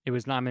 It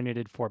was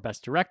nominated for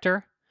Best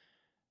Director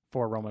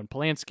for Roman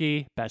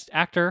Polanski, Best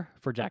Actor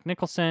for Jack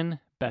Nicholson,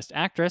 Best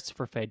Actress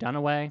for Faye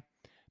Dunaway,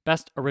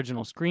 Best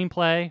Original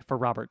Screenplay for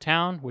Robert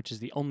Towne, which is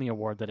the only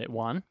award that it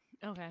won.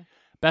 Okay.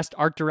 Best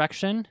Art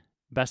Direction,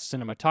 Best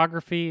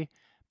Cinematography,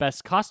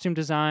 Best Costume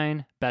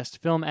Design,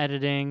 Best Film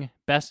Editing,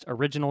 Best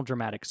Original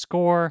Dramatic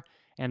Score,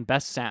 and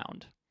Best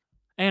Sound.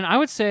 And I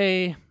would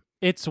say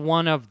it's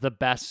one of the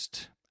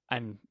best,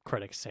 and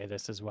critics say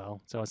this as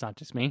well, so it's not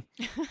just me,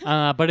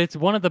 but it's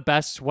one of the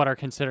best what are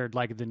considered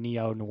like the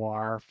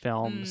neo-noir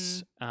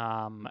films.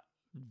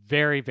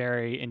 Very,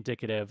 very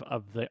indicative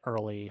of the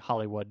early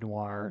Hollywood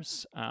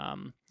noirs.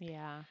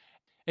 Yeah.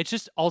 It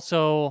just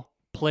also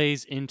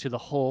plays into the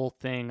whole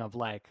thing of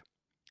like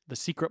the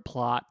secret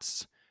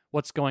plots,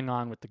 what's going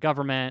on with the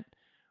government,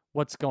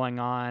 what's going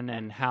on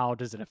and how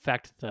does it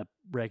affect the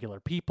regular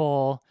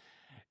people.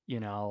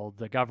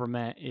 The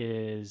government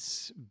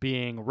is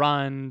being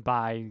run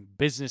by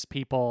business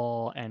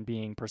people and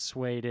being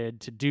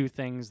persuaded to do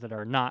things that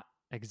are not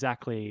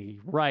exactly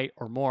right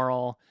or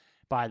moral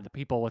by the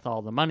people with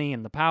all the money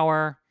and the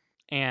power.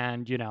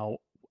 And,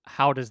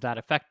 how does that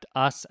affect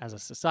us as a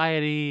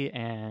society?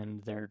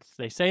 And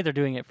they say they're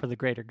doing it for the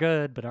greater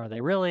good, but are they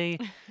really?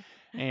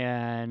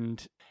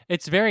 And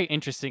it's very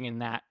interesting in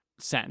that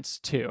sense,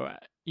 too.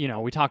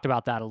 We talked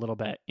about that a little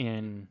bit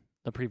in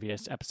the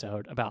previous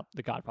episode about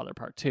The Godfather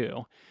Part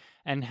 2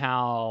 and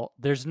how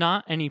there's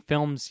not any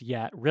films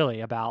yet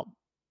really about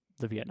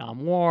the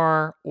Vietnam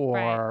War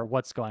or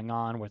what's going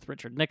on with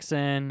Richard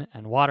Nixon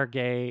and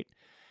Watergate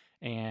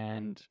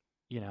and,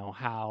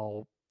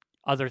 how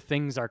other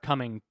things are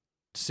coming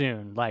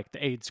soon, like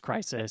the AIDS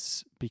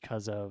crisis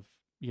because of,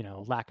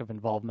 lack of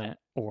involvement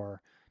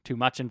or too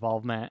much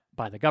involvement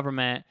by the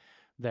government.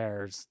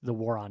 There's the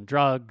war on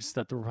drugs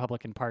that the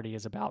Republican Party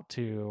is about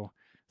to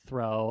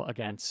throw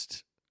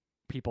against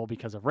people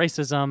because of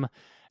racism.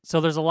 So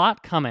there's a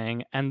lot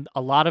coming, and a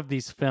lot of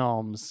these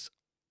films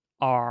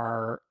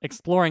are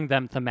exploring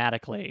them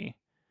thematically,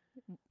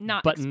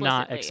 not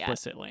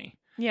explicitly.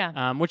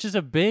 Yeah. Which is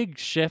a big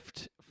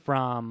shift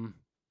from,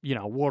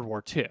 World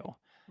War II.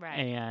 Right.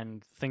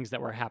 And things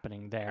that were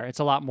happening there. It's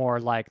a lot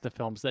more like the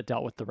films that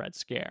dealt with the Red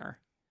Scare.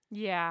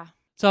 Yeah.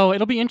 So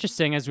it'll be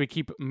interesting as we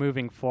keep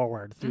moving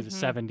forward through the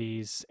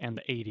 70s and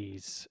the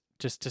 80s,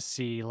 just to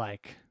see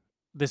like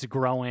this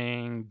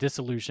growing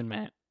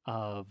disillusionment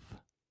of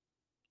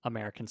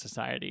American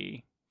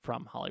society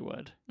from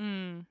Hollywood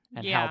and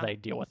how they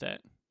deal with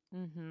it.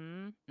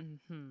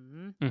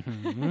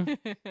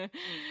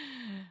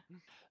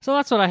 So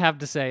that's what I have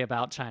to say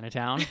about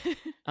Chinatown.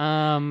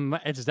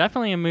 It's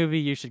definitely a movie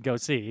you should go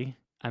see.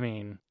 I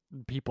mean,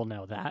 people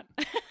know that.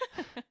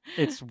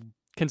 It's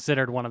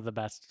considered one of the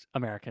best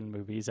American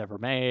movies ever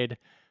made.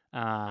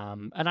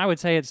 And I would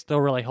say it still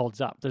really holds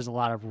up. There's a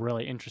lot of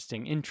really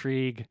interesting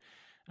intrigue.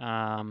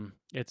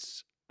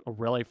 It's a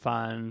really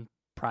fun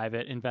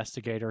private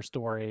investigator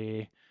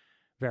story.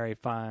 Very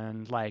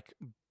fun, like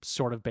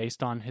sort of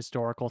based on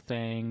historical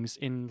things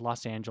in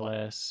Los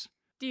Angeles.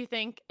 Do you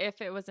think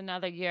if it was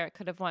another year, it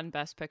could have won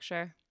Best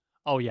Picture?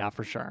 Oh, yeah,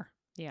 for sure.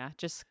 Yeah,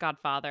 just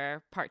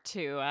Godfather Part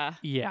 2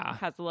 Yeah.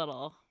 has a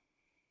little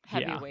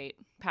heavyweight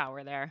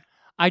power there.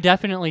 I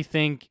definitely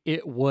think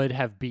it would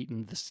have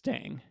beaten The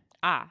Sting.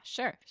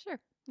 Sure.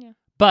 Yeah.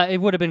 But it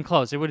would have been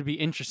close. It would be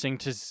interesting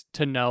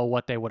to know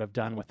what they would have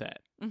done with it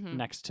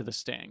next to The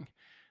Sting.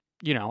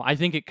 You know, I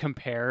think it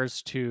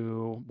compares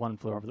to One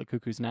Flew Over the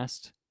Cuckoo's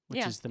Nest,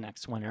 which is the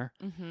next winner.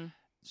 Mm-hmm.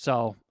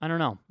 So, I don't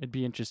know. It'd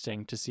be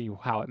interesting to see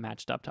how it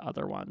matched up to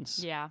other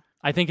ones. Yeah.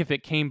 I think if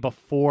it came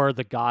before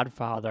The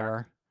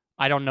Godfather,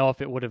 I don't know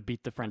if it would have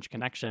beat The French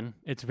Connection.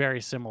 It's very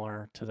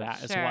similar to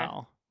that as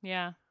well.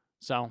 Yeah.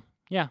 So,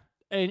 yeah.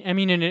 I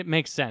mean, and it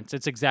makes sense.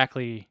 It's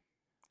exactly...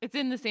 It's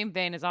in the same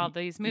vein as all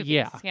these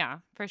movies. Yeah,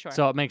 for sure.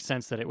 So it makes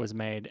sense that it was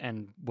made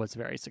and was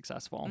very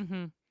successful. Mm-hmm.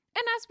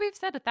 And as we've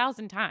said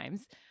 1,000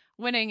 times,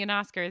 winning an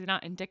Oscar is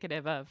not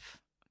indicative of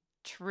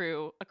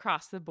true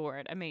across the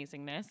board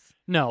amazingness.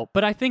 No,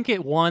 but I think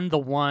it won the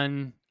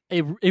one.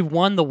 It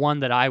won the one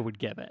that I would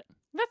give it.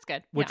 That's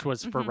good. Which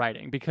was for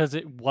writing, because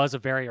it was a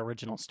very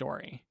original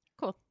story.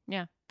 Cool.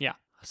 Yeah. Yeah.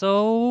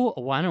 So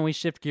why don't we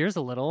shift gears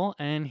a little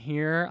and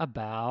hear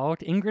about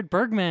Ingrid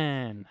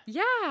Bergman?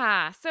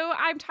 Yeah. So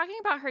I'm talking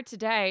about her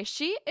today.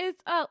 She is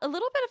a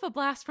little bit of a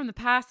blast from the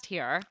past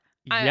here.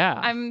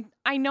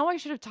 I know I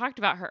should have talked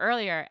about her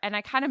earlier, and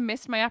I kind of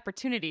missed my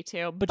opportunity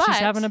to. But she's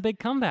having a big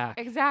comeback.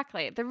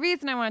 Exactly. The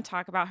reason I want to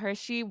talk about her,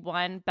 she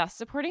won Best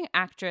Supporting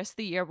Actress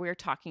the year we were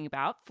talking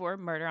about for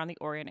Murder on the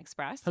Orient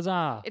Express.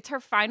 Huzzah. It's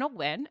her final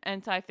win,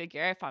 and so I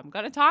figure if I'm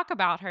going to talk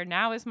about her,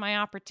 now is my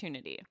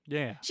opportunity.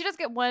 Yeah. She does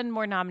get one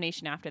more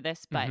nomination after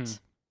this, but,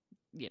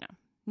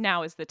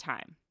 now is the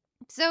time.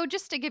 So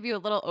just to give you a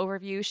little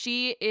overview,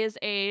 she is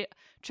a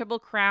Triple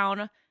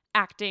Crown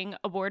acting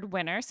award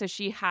winner. So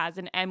she has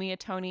an Emmy, a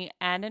Tony,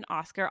 and an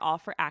Oscar, all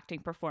for acting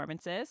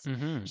performances.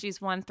 She's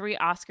won 3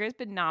 Oscars,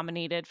 been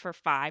nominated for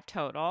 5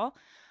 total.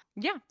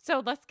 Yeah,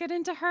 so let's get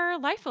into her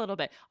life a little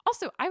bit.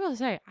 Also, I will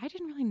say, I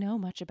didn't really know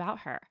much about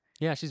her.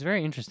 Yeah, she's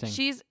very interesting.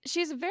 She's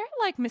a very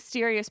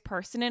mysterious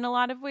person in a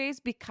lot of ways,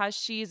 because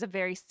she's a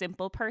very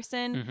simple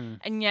person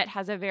and yet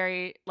has a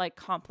very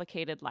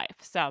complicated life.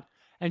 So,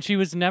 and she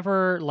was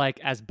never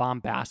as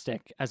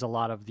bombastic as a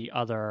lot of the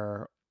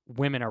other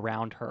women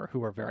around her who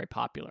were very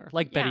popular,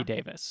 like Bette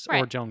Davis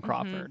or Joan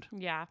Crawford.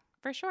 Yeah,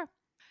 for sure.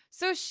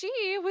 So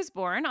she was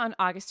born on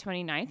August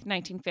 29th,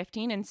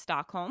 1915 in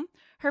Stockholm.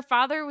 Her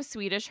father was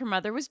Swedish, her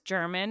mother was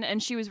German,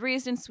 and she was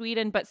raised in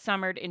Sweden but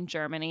summered in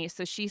Germany.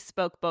 So she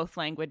spoke both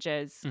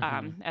languages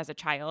as a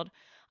child.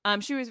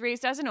 She was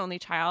raised as an only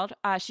child.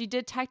 She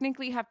did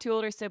technically have 2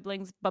 older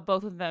siblings, but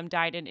both of them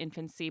died in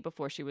infancy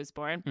before she was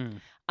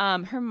born.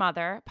 Her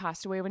mother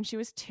passed away when she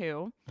was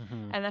 2,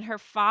 and then her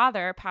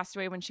father passed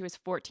away when she was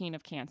 14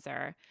 of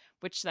cancer,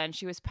 which then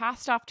she was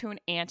passed off to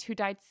an aunt who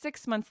died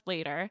 6 months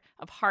later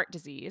of heart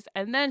disease,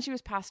 and then she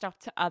was passed off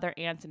to other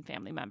aunts and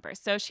family members.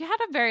 So she had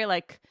a very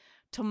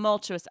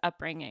tumultuous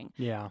upbringing.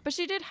 Yeah. But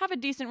she did have a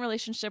decent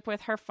relationship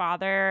with her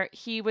father.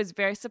 He was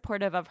very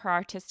supportive of her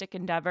artistic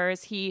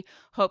endeavors. He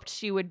hoped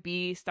she would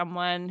be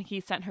someone. He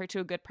sent her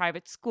to a good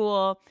private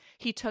school.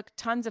 He took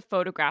tons of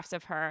photographs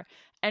of her.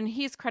 And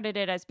he's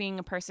credited as being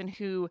a person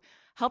who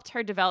helped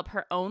her develop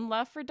her own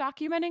love for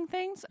documenting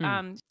things.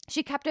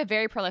 She kept a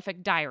very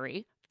prolific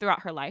diary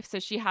throughout her life. So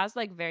she has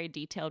very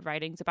detailed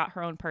writings about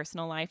her own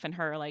personal life and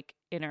her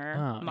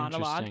inner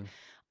monologue.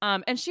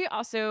 And she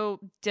also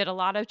did a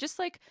lot of just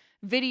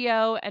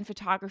video and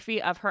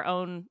photography of her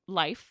own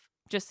life,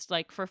 just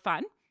for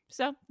fun.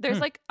 So there's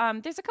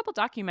there's a couple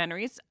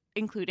documentaries,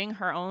 including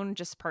her own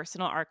just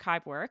personal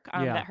archive work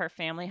that her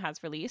family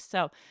has released.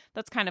 So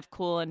that's kind of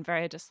cool and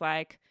very just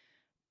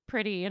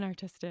pretty and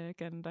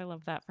artistic. And I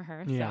love that for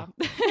her. Yeah.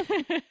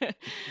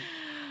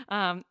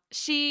 So.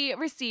 She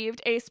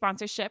received a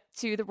sponsorship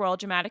to the Royal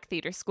Dramatic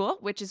Theatre School,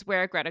 which is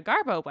where Greta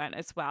Garbo went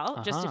as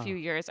well, just a few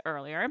years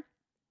earlier.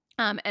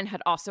 And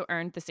had also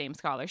earned the same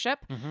scholarship.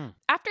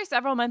 After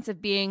several months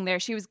of being there,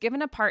 she was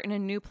given a part in a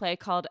new play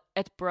called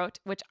Et Brot,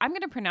 which I'm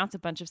going to pronounce a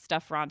bunch of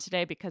stuff wrong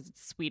today because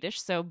it's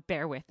Swedish, so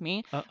bear with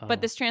me.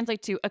 But this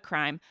translates to A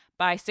Crime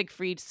by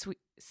Siegfried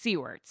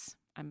Siewertz.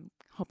 I'm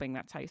hoping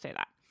that's how you say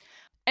that.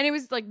 And it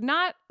was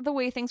not the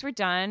way things were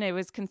done. It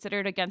was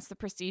considered against the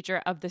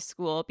procedure of the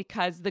school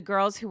because the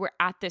girls who were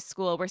at this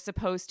school were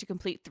supposed to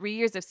complete 3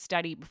 years of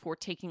study before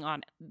taking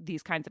on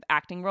these kinds of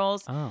acting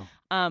roles.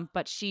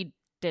 But she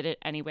did it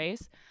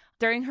anyways.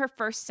 During her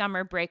first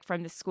summer break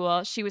from the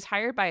school, she was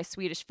hired by a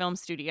Swedish film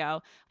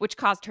studio, which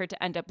caused her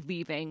to end up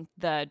leaving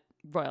the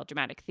Royal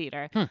Dramatic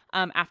Theatre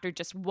after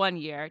just 1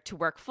 year to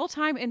work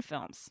full-time in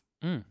films.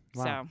 Wow.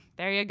 So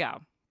there you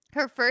go.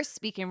 Her first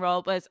speaking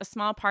role was a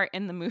small part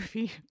in the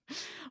movie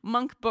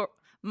Munkborg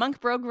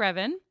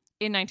Reven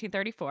in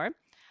 1934.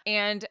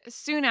 And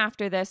soon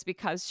after this,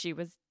 because she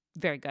was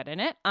very good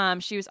in it,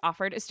 she was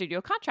offered a studio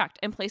contract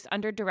and placed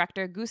under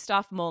director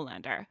Gustav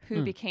Molander,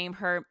 who became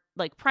her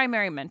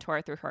primary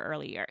mentor through her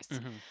early years.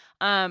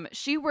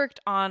 She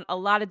worked on a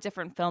lot of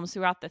different films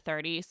throughout the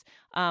 30s,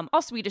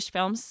 all Swedish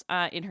films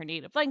in her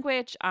native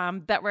language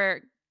that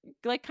were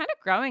like kind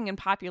of growing in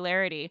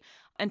popularity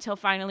until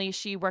finally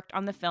she worked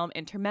on the film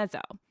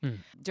Intermezzo,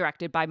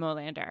 directed by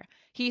Molander.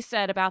 He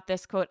said about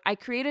this, quote, "I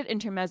created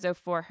Intermezzo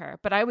for her,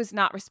 but I was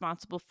not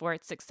responsible for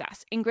its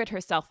success. Ingrid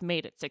herself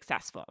made it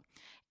successful.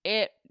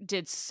 It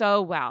did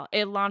so well.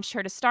 It launched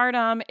her to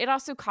stardom. It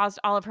also caused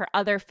all of her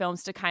other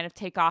films to kind of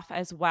take off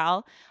as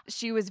well.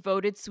 She was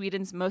voted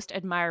Sweden's most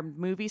admired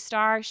movie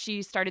star.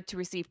 She started to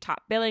receive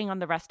top billing on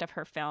the rest of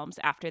her films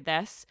after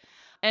this.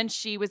 And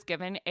she was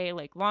given a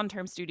like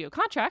long-term studio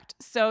contract.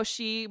 So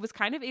she was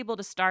kind of able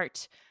to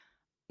start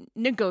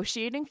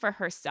negotiating for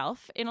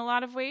herself in a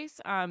lot of ways,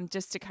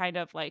 just to kind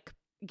of like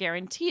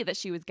guarantee that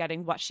she was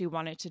getting what she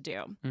wanted to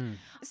do.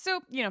 So,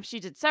 you know, she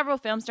did several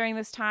films during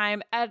this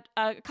time. At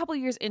a couple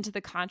years into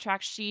the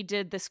contract, she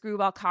did the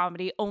screwball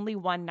comedy Only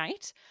One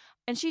Night.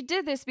 And she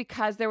did this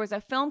because there was a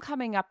film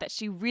coming up that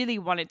she really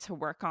wanted to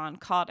work on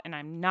called, and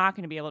I'm not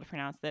going to be able to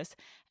pronounce this,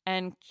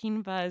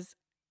 Enkinva's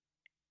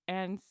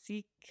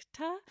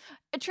Ansikta.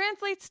 It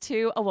translates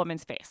to A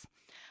Woman's Face.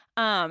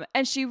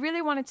 And she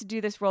really wanted to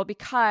do this role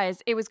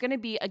because it was going to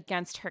be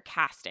against her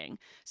casting.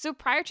 So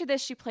prior to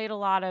this, she played a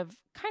lot of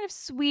kind of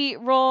sweet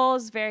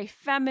roles, very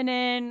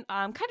feminine,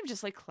 kind of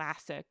just like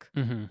classic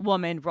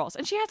woman roles.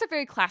 And she has a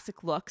very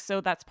classic look,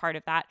 so that's part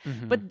of that.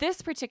 But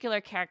this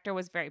particular character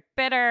was very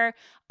bitter.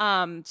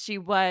 She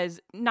was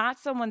not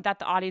someone that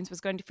the audience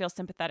was going to feel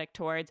sympathetic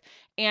towards,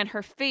 and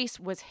her face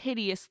was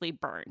hideously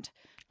burned.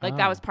 Like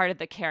that was part of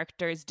the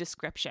character's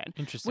description,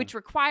 which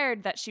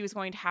required that she was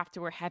going to have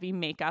to wear heavy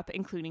makeup,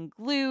 including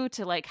glue,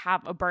 to like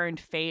have a burned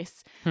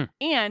face.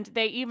 And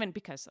they even,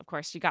 because of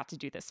course she got to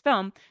do this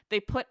film, they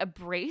put a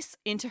brace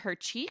into her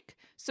cheek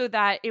so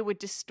that it would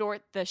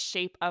distort the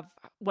shape of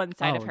one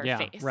side of her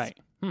face. Right.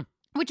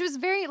 Which was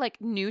very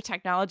like new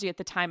technology at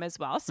the time as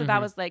well. So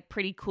that was like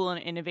pretty cool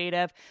and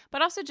innovative,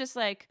 but also just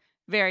like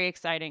very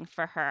exciting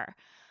for her.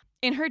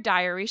 In her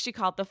diary, she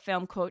called the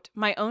film, quote,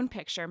 "my own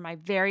picture, my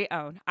very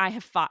own. I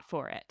have fought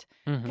for it."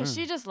 Because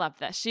she just loved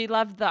this. She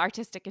loved the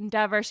artistic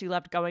endeavor. She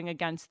loved going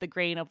against the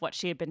grain of what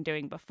she had been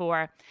doing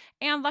before.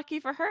 And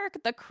lucky for her,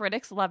 the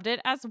critics loved it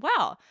as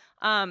well.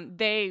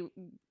 They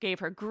gave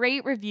her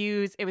great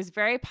reviews. It was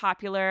very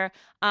popular.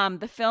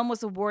 The film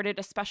was awarded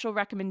a special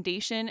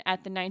recommendation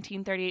at the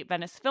 1938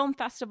 Venice Film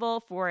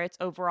Festival for its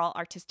overall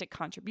artistic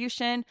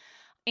contribution.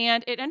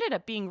 And it ended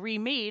up being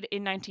remade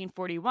in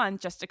 1941,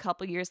 just a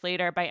couple years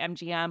later, by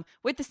MGM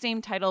with the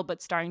same title, but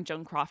starring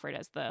Joan Crawford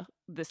as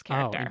this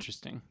character. Oh,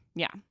 interesting.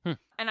 Yeah.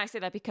 And I say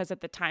that because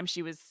at the time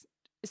she was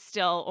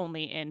still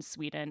only in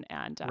Sweden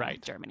and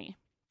Germany.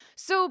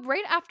 So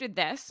right after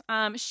this,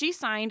 she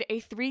signed a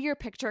 3-year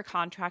picture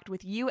contract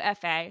with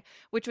UFA,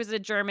 which was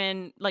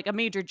a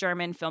major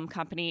German film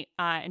company.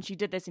 And she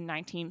did this in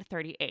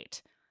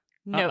 1938.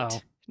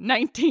 Note.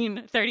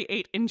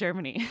 1938 in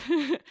Germany.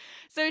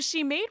 So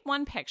she made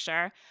one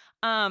picture,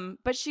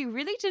 but she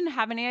really didn't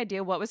have any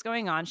idea what was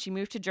going on. She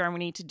moved to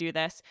Germany to do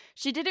this.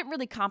 She didn't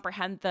really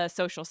comprehend the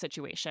social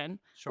situation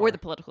or the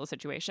political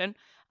situation.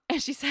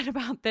 And she said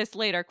about this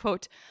later,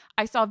 quote,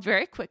 "I saw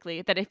very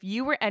quickly that if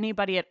you were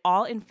anybody at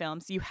all in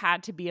films, you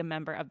had to be a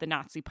member of the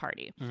Nazi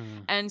Party."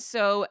 And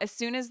so as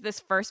soon as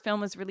this first film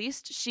was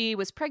released, she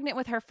was pregnant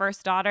with her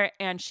first daughter,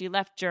 and she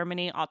left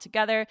Germany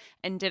altogether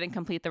and didn't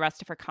complete the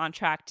rest of her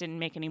contract, didn't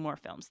make any more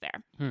films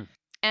there.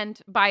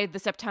 And by the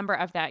September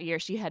of that year,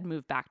 she had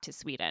moved back to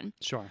Sweden.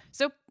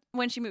 So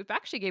when she moved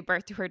back, she gave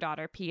birth to her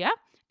daughter, Pia,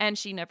 and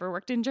she never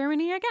worked in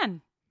Germany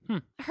again.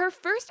 Her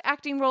first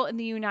acting role in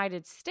the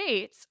United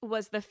States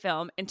was the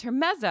film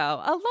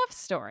Intermezzo, a love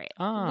story,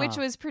 which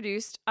was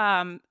produced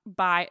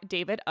by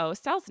David O.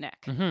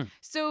 Selznick.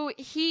 So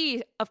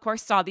he, of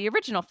course, saw the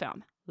original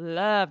film,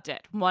 loved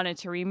it, wanted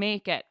to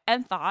remake it,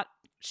 and thought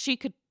she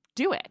could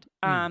do it.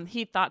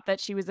 He thought that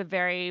she was a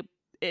very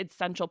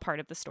essential part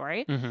of the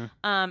story.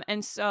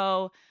 And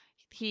so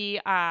he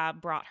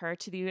brought her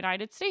to the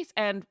United States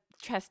and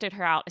tested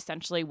her out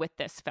essentially with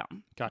this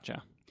film.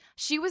 Gotcha.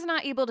 She was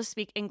not able to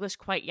speak English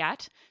quite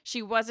yet.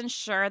 She wasn't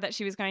sure that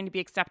she was going to be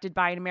accepted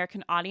by an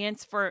American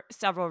audience for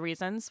several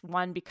reasons.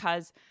 One,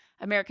 because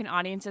American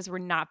audiences were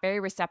not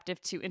very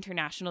receptive to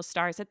international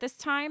stars at this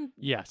time.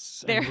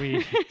 Yes, and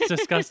we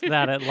discussed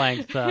that at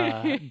length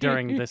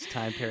during this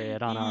time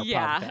period on our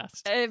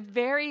podcast.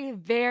 Very,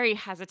 very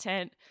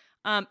hesitant,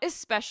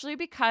 especially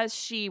because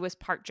she was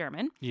part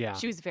German. Yeah.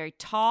 She was very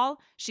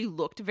tall. She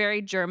looked very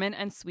German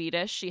and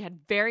Swedish. She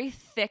had very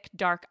thick,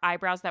 dark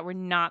eyebrows that were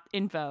not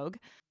in vogue.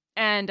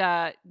 And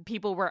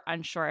people were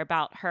unsure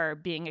about her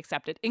being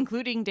accepted,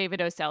 including David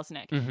O.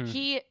 Selznick.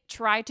 He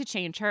tried to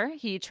change her.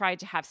 He tried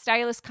to have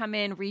stylists come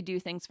in, redo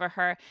things for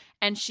her,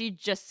 and she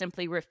just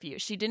simply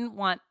refused. She didn't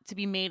want to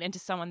be made into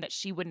someone that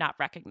she would not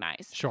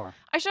recognize.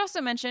 I should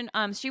also mention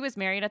she was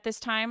married at this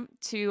time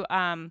to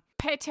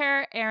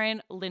Peter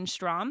Aaron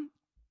Lindstrom,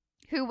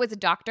 who was a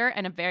doctor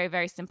and a very,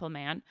 very simple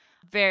man.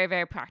 Very,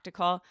 very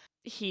practical.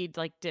 He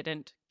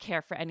didn't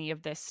care for any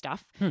of this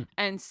stuff.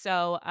 And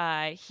so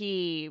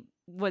he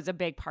was a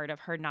big part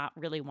of her not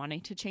really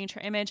wanting to change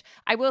her image.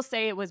 I will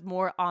say it was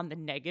more on the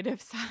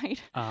negative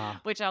side,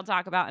 which I'll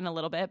talk about in a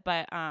little bit,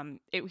 but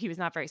he was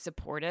not very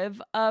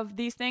supportive of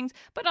these things,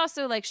 but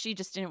also like she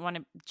just didn't want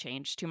to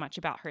change too much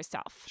about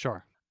herself.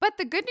 Sure. But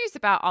the good news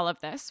about all of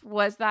this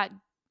was that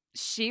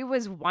she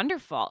was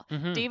wonderful.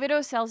 Mm-hmm. David O.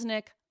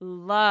 Selznick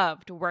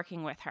loved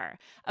working with her.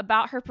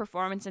 About her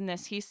performance in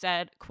this, he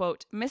said,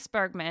 quote, "Miss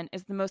Bergman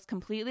is the most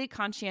completely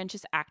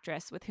conscientious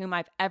actress with whom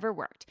I've ever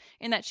worked,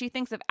 in that she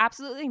thinks of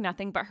absolutely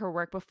nothing but her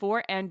work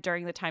before and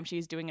during the time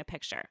she's doing a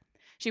picture.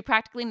 She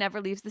practically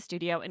never leaves the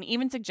studio and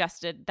even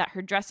suggested that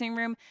her dressing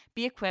room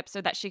be equipped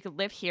so that she could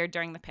live here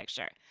during the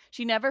picture.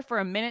 She never for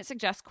a minute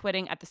suggests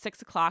quitting at the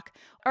 6 o'clock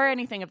or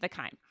anything of the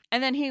kind."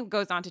 And then he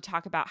goes on to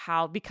talk about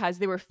how because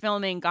they were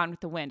filming Gone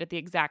with the Wind at the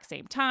exact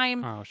same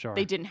time,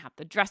 they didn't have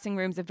the dressing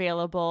rooms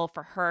available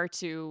for her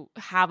to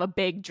have a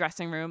big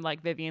dressing room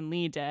like Vivien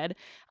Leigh did.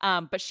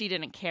 But she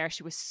didn't care.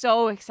 She was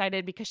so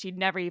excited because she'd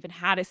never even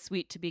had a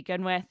suite to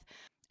begin with.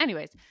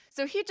 Anyways,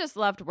 so he just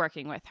loved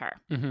working with her.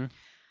 Mm-hmm.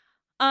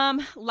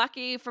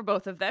 Lucky for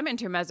both of them,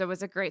 Intermezzo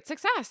was a great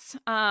success.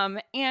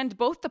 And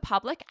both the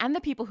public and the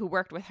people who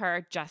worked with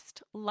her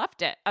just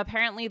loved it.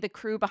 Apparently, the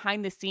crew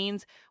behind the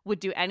scenes would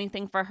do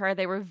anything for her.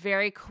 They were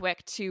very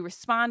quick to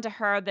respond to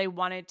her. They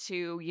wanted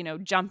to,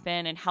 jump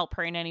in and help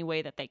her in any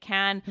way that they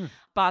can.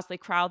 Bosley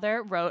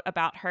Crowther wrote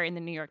about her in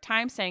the New York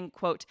Times saying,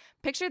 quote,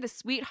 "Picture the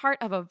sweetheart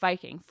of a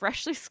Viking,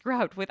 freshly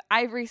scrubbed with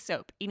ivory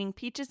soap, eating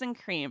peaches and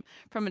cream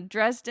from a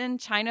Dresden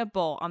china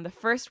bowl on the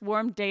first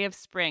warm day of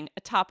spring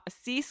atop a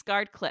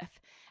sea-scarred cliff,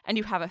 and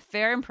you have a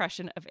fair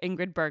impression of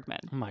Ingrid Bergman."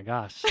 Oh my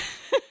gosh.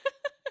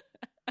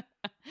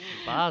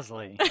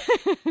 Bosley.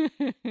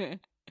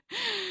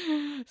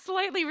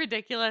 Slightly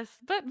ridiculous,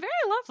 but very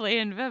lovely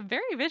and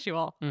very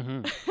visual.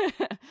 Mm-hmm.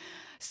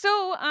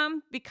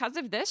 So because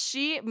of this,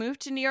 she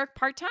moved to New York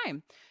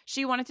part-time.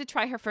 She wanted to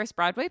try her first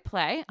Broadway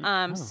play.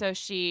 So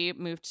she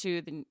moved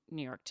to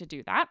New York to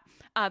do that.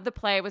 The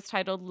play was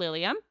titled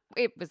Lilium.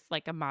 It was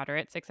like a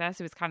moderate success.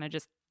 It was kind of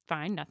just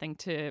fine, nothing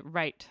to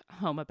write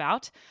home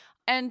about.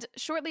 And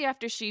shortly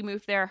after she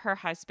moved there, her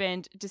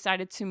husband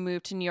decided to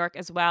move to New York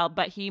as well,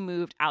 but he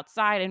moved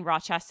outside in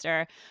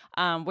Rochester,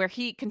 where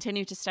he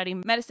continued to study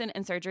medicine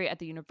and surgery at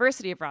the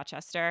University of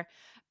Rochester.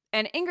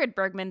 And Ingrid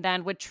Bergman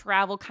then would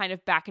travel kind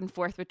of back and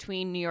forth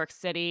between New York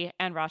City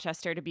and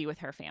Rochester to be with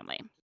her family.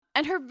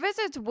 And her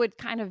visits would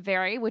kind of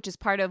vary, which is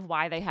part of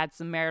why they had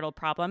some marital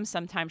problems.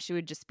 Sometimes she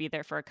would just be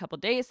there for a couple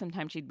days.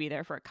 Sometimes she'd be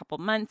there for a couple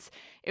months.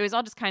 It was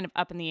all just kind of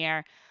up in the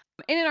air.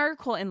 In an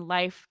article in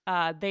Life,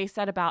 they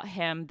said about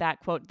him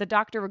that, quote, "The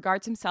doctor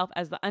regards himself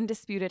as the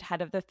undisputed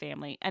head of the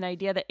family, an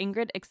idea that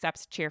Ingrid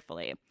accepts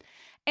cheerfully."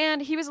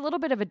 And he was a little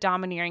bit of a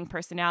domineering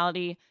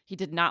personality. He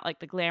did not like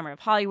the glamour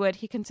of Hollywood.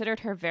 He considered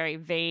her very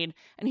vain,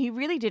 and he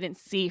really didn't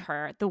see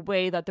her the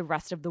way that the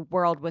rest of the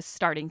world was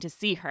starting to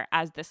see her,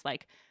 as this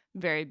like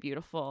very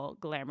beautiful,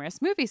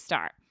 glamorous movie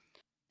star.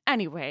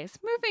 Anyways,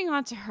 moving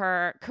on to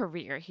her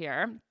career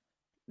here.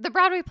 The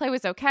Broadway play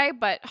was okay,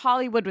 but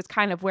Hollywood was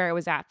kind of where it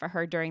was at for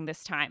her during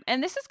this time.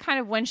 And this is kind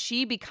of when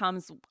she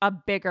becomes a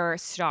bigger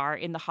star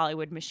in the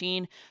Hollywood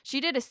machine.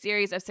 She did a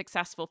series of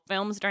successful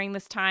films during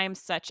this time,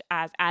 such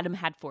as Adam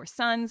Had Four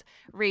Sons,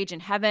 Rage in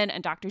Heaven,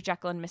 and Dr.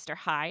 Jekyll and Mr.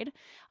 Hyde,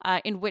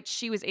 in which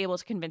she was able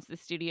to convince the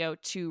studio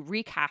to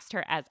recast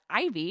her as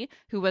Ivy,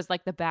 who was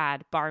like the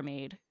bad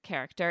barmaid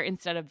character,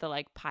 instead of the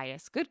like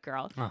pious good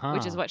girl,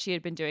 which is what she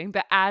had been doing.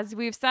 But as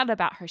we've said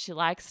about her, she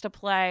likes to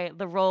play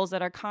the roles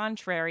that are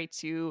contrary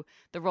to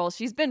the roles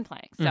she's been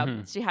playing.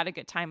 So she had a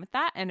good time with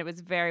that, and it was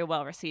very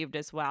well received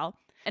as well.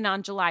 And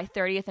on July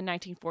 30th in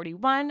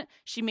 1941,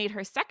 she made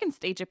her second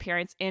stage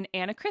appearance in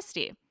Anna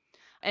Christie.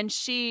 And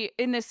she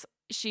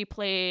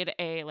played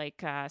a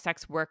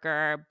sex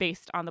worker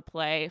based on the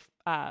play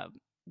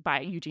by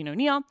Eugene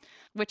O'Neill,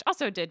 which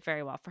also did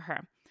very well for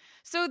her.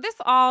 So this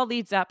all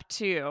leads up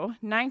to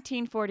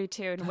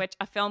 1942, in which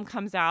a film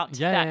comes out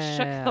that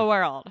shook the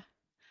world.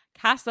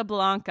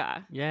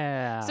 Casablanca.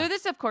 Yeah. So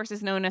this, of course,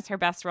 is known as her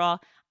best role.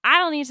 I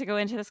don't need to go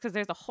into this because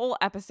there's a whole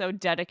episode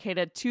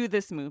dedicated to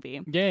this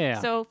movie. Yeah.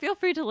 So feel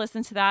free to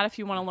listen to that if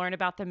you want to learn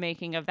about the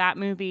making of that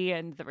movie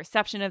and the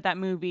reception of that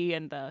movie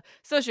and the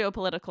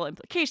socio-political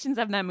implications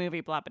of that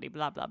movie, blah, blah,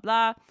 blah, blah,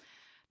 blah.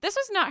 This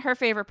was not her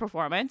favorite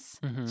performance.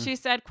 She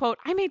said, quote,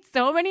 "I made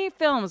so many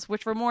films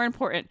which were more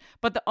important,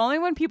 but the only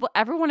one people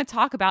ever want to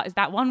talk about is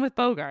that one with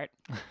Bogart."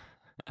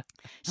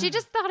 She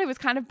just thought it was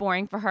kind of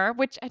boring for her,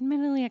 which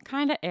admittedly it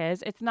kind of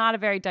is. It's not a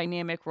very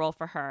dynamic role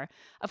for her.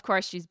 Of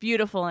course, she's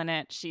beautiful in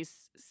it.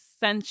 She's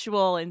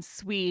sensual and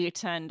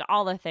sweet and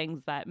all the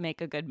things that make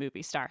a good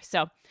movie star.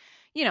 So,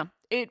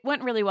 it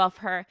went really well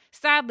for her.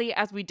 Sadly,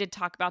 as we did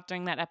talk about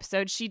during that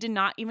episode, she did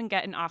not even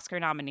get an Oscar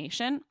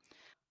nomination.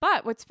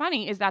 But what's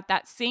funny is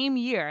that same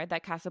year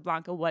that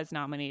Casablanca was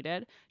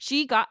nominated,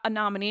 she got a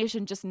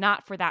nomination, just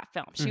not for that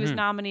film. She was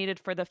nominated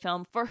for the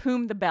film For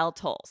Whom the Bell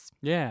Tolls.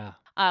 Yeah.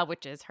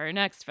 Which is her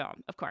next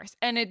film, of course.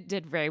 And it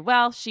did very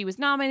well. She was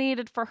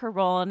nominated for her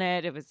role in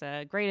it. It was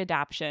a great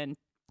adaptation.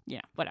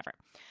 Yeah, whatever.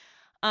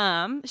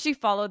 She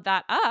followed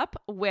that up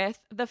with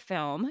the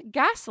film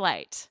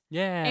Gaslight.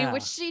 Yeah. In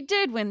which she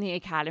did win the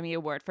Academy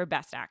Award for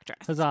Best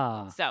Actress.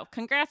 Huzzah. So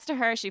congrats to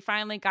her. She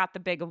finally got the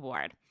big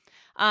award.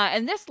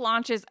 And this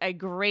launches a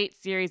great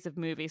series of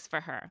movies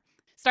for her.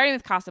 Starting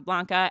with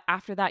Casablanca,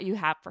 after that you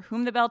have For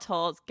Whom the Bell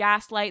Tolls,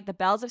 Gaslight, The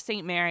Bells of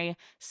St. Mary,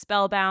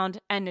 Spellbound,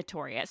 and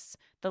Notorious,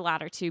 the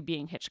latter two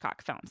being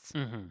Hitchcock films.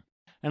 Mm-hmm.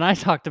 And I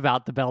talked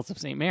about The Bells of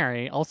St.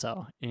 Mary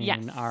also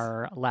in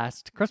our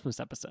last Christmas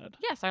episode.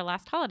 Yes, our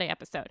last holiday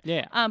episode.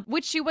 Yeah.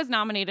 Which she was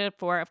nominated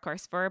for, of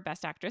course, for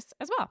Best Actress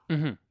as well.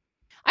 Mm-hmm.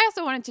 I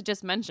also wanted to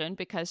just mention,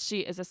 because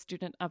she is a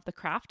student of the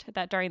craft,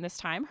 that during this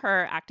time,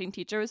 her acting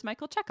teacher was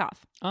Michael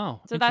Chekhov.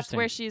 Oh, so that's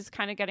where she's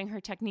kind of getting her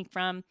technique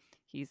from.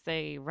 He's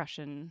a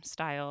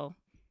Russian-style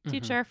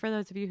teacher, for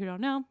those of you who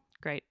don't know.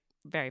 Great,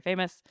 very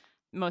famous.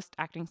 Most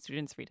acting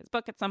students read his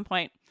book at some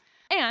point.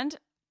 And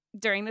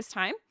during this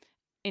time,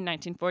 in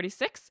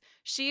 1946,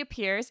 she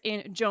appears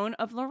in Joan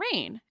of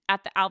Lorraine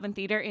at the Alvin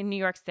Theater in New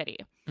York City.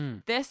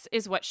 This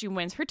is what she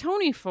wins her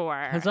Tony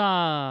for.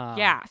 Huzzah!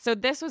 Yeah, so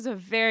this was a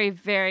very,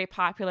 very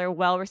popular,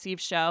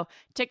 well-received show.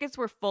 Tickets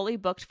were fully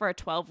booked for a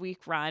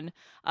 12-week run.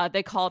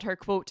 They called her,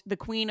 quote, the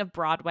Queen of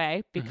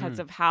Broadway because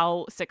of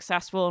how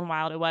successful and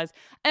wild it was.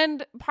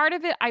 And part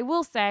of it, I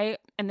will say,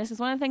 and this is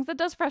one of the things that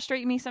does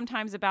frustrate me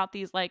sometimes about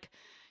these, like,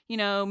 you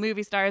know,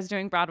 movie stars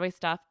doing Broadway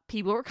stuff,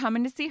 people were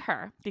coming to see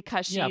her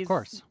because she's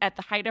at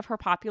the height of her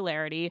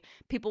popularity.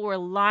 People were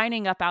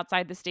lining up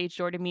outside the stage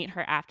door to meet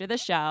her after the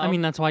show. I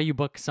mean, that's why you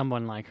book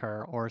someone like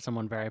her or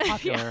someone very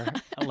popular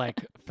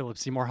like Philip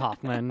Seymour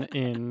Hoffman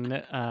in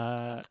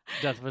Death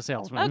of a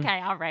Salesman.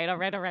 Okay, all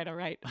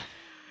right.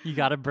 You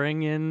got to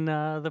bring in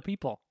the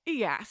people.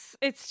 Yes,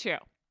 it's true.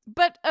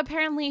 But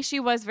apparently she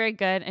was very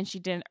good and she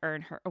didn't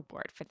earn her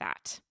award for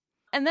that.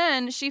 And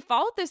then she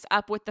followed this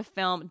up with the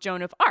film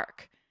Joan of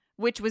Arc,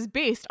 which was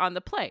based on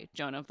the play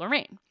Joan of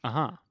Lorraine,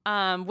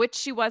 which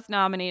she was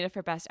nominated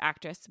for Best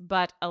Actress,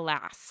 but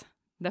alas,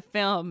 the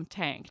film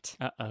tanked.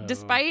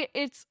 Despite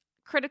its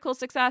critical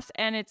success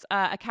and its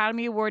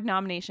Academy Award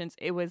nominations,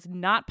 it was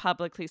not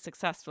publicly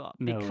successful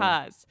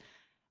because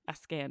a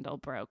scandal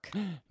broke.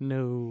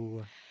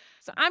 No.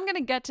 So I'm going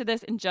to get to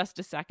this in just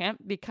a second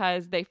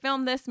because they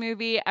filmed this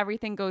movie.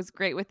 Everything goes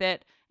great with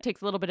it. It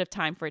takes a little bit of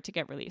time for it to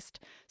get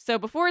released. So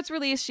before it's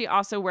released, she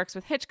also works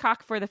with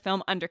Hitchcock for the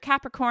film Under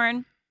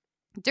Capricorn,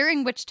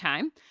 during which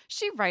time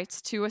she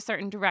writes to a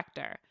certain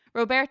director,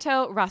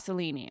 Roberto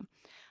Rossellini,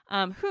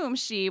 whom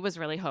she was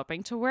really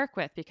hoping to work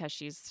with because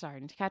she's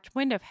starting to catch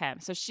wind of him.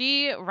 So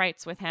she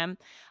writes with him,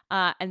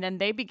 and then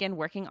they begin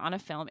working on a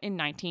film in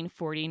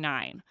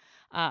 1949,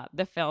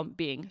 the film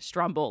being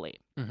Stromboli.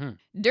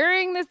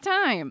 During this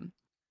time,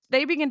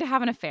 they begin to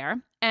have an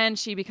affair, and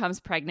she becomes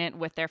pregnant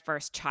with their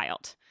first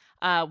child.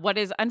 What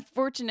is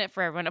unfortunate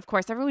for everyone, of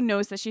course, everyone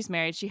knows that she's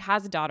married. She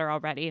has a daughter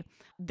already.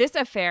 This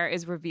affair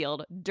is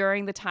revealed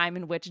during the time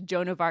in which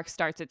Joan of Arc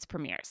starts its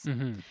premieres.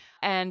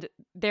 And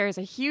there's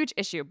a huge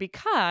issue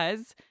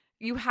because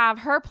you have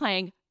her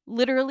playing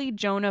literally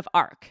Joan of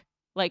Arc,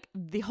 like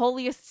the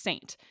holiest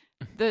saint,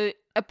 the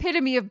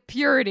epitome of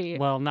purity.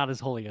 Well, not as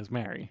holy as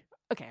Mary.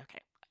 Okay.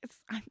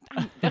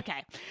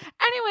 Okay.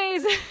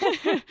 Anyways,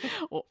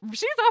 well,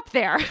 she's up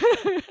there.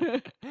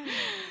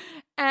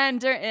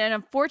 And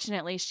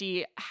unfortunately,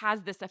 she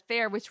has this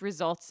affair, which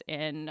results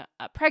in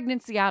a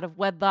pregnancy out of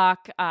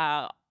wedlock,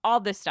 all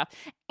this stuff.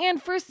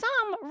 And for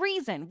some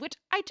reason, which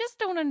I just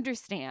don't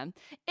understand,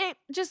 it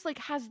just like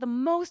has the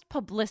most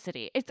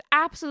publicity. It's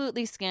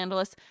absolutely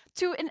scandalous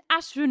to an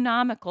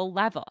astronomical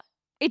level.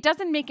 It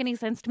doesn't make any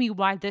sense to me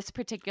why this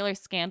particular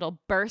scandal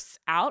bursts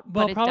out,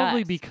 but it does. Well,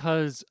 probably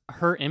because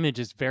her image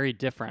is very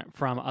different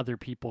from other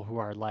people who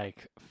are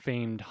like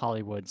famed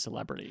Hollywood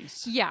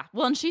celebrities. Yeah.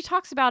 Well, and she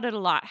talks about it a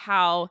lot,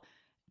 how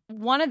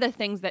one of the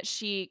things that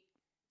she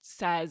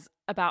says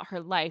about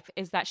her life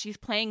is that she's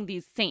playing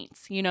these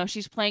saints. You know,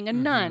 she's playing a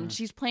nun.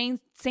 She's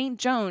playing Saint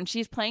Joan.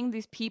 She's playing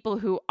these people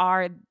who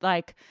are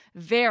like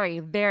very,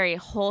 very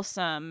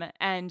wholesome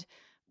and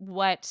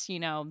what, you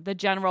know, the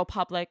general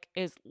public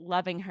is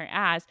loving her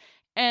as.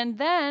 And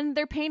then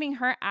they're painting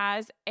her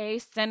as a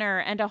sinner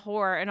and a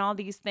whore and all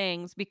these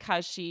things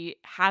because she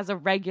has a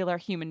regular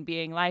human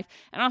being life.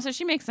 And also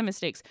she makes some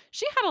mistakes.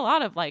 She had a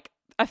lot of like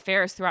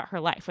affairs throughout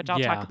her life, which I'll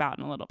talk about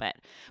in a little bit.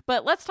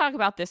 But let's talk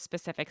about this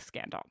specific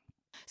scandal.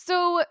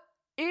 So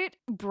it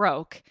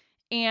broke.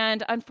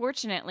 And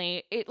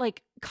unfortunately, it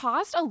like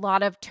caused a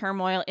lot of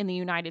turmoil in the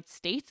United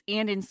States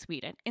and in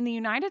Sweden. In the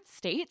United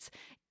States,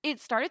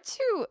 it started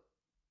to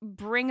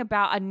bring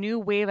about a new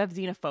wave of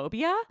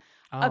xenophobia,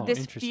 of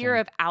this fear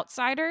of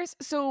outsiders.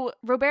 So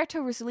Roberto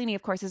Rossellini,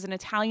 of course, is an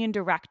Italian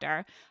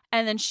director,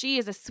 and then she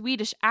is a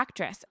Swedish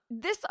actress.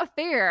 This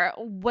affair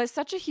was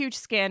such a huge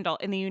scandal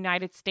in the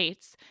United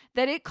States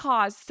that it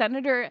caused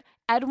Senator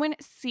Edwin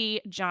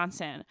C.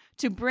 Johnson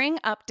to bring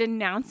up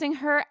denouncing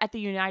her at the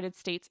United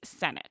States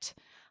Senate.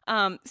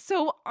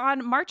 So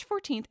on March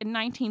 14th in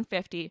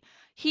 1950,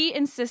 he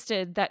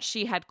insisted that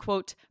she had,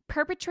 quote,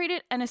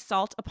 perpetrated an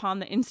assault upon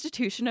the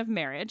institution of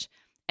marriage,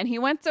 and he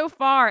went so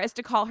far as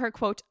to call her,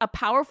 quote, a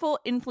powerful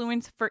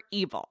influence for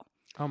evil.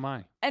 Oh,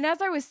 my. And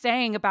as I was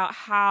saying about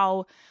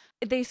how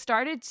they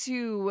started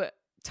to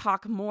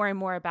talk more and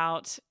more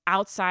about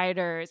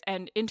outsiders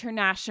and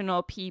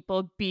international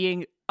people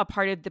being a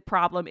part of the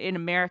problem in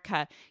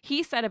America,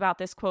 he said about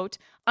this, quote,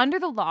 "Under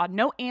the law,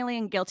 no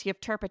alien guilty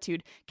of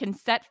turpitude can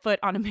set foot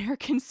on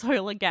American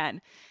soil again."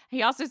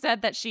 He also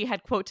said that she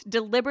had, quote,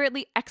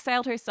 "deliberately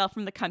exiled herself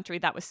from the country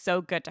that was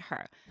so good to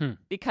her,"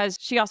 because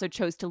she also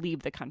chose to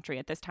leave the country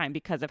at this time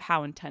because of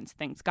how intense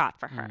things got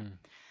for her.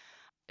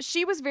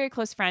 She was very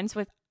close friends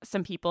with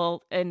some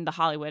people in the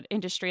Hollywood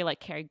industry like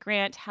Cary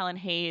Grant, Helen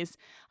Hayes,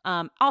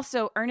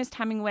 also Ernest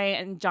Hemingway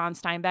and John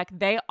Steinbeck.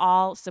 They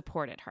all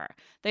supported her.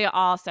 They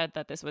all said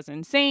that this was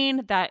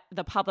insane, that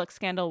the public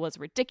scandal was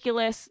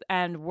ridiculous,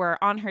 and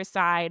were on her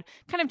side,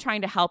 kind of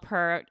trying to help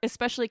her,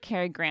 especially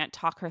Cary Grant,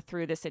 talk her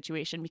through the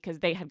situation because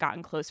they had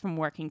gotten close from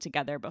working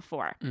together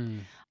before.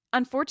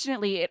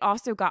 Unfortunately, it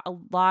also got a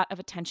lot of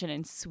attention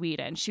in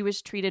Sweden. She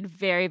was treated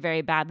very,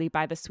 very badly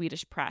by the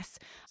Swedish press.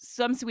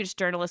 Some Swedish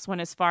journalists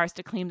went as far as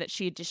to claim that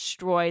she had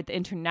destroyed the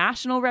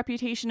international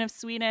reputation of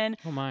Sweden.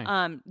 Oh,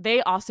 my.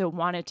 They also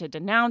wanted to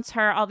denounce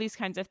her, all these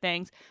kinds of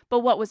things. But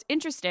what was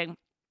interesting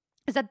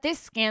is that this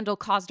scandal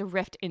caused a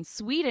rift in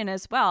Sweden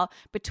as well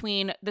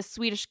between the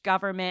Swedish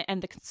government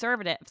and the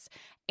conservatives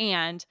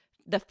and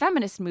the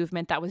feminist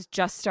movement that was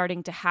just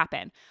starting to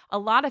happen. A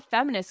lot of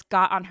feminists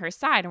got on her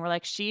side and were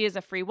like, she is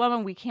a free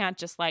woman. We can't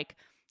just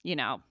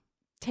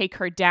take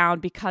her down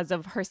because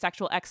of her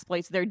sexual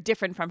exploits. They're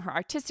different from her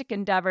artistic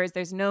endeavors.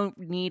 There's no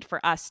need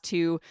for us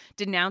to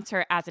denounce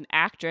her as an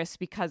actress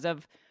because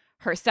of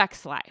her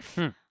sex life.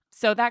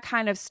 So that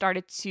kind of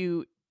started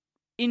to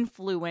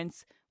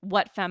influence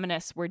what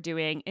feminists were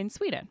doing in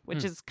Sweden,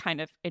 which is kind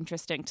of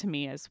interesting to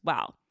me as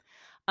well.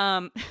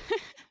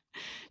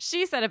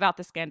 She said about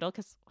the scandal,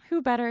 because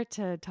who better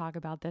to talk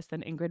about this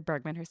than Ingrid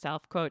Bergman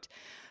herself, quote,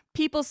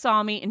 "People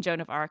saw me in Joan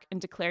of Arc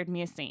and declared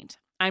me a saint.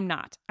 I'm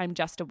not. I'm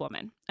just a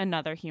woman,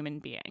 another human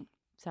being."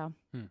 So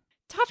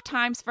tough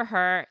times for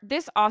her.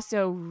 This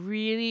also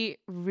really,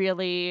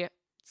 really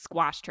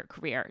squashed her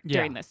career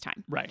during this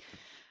time. Right.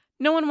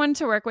 No one wanted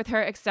to work with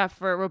her except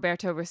for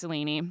Roberto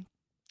Rossellini.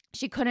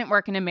 She couldn't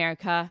work in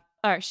America,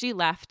 or she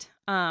left.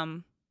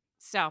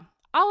 So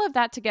all of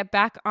that to get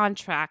back on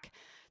track.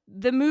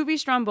 The movie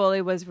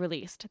Stromboli was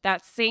released.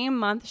 That same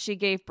month, she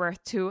gave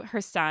birth to her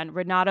son,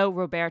 Renato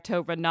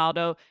Roberto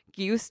Ronaldo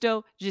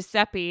Giusto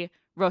Giuseppe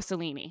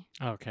Rossellini.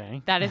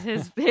 Okay. That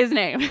is his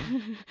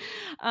name.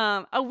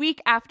 A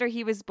week after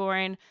he was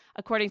born,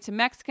 according to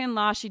Mexican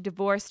law, she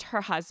divorced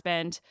her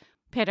husband,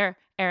 Peter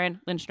Aaron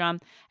Lindstrom.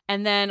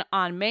 And then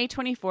on May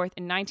 24th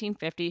in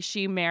 1950,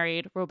 she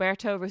married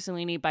Roberto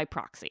Rossellini by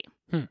proxy.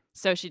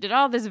 So she did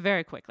all this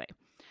very quickly.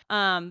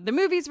 The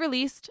movie's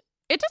released.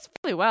 It does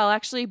really well,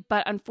 actually,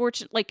 but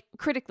unfortunately,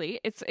 critically,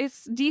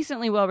 it's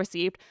decently well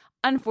received.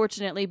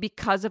 Unfortunately,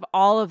 because of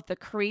all of the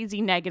crazy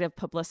negative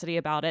publicity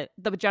about it,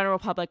 the general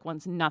public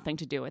wants nothing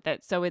to do with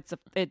it, so it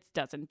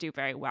doesn't do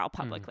very well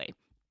publicly.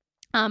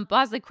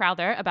 Bosley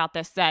Crowther about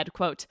this said,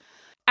 quote,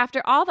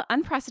 "After all the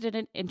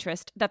unprecedented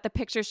interest that the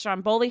picture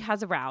Stromboli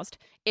has aroused,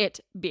 it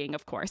being,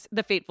 of course,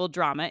 the fateful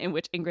drama in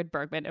which Ingrid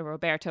Bergman and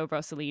Roberto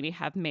Rossellini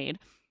have made,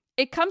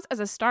 it comes as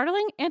a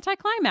startling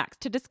anticlimax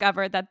to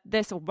discover that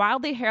this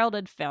wildly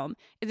heralded film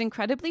is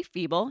incredibly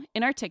feeble,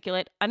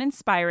 inarticulate,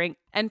 uninspiring,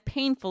 and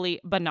painfully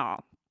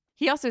banal."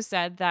 He also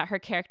said that her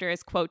character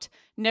is, quote,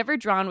 "never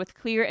drawn with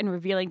clear and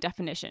revealing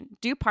definition,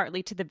 due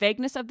partly to the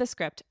vagueness of the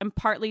script and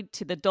partly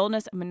to the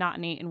dullness and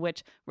monotony in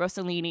which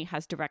Rossellini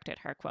has directed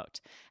her," quote.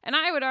 And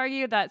I would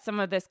argue that some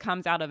of this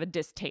comes out of a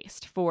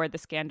distaste for the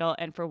scandal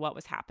and for what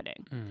was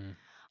happening.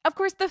 Of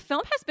course, the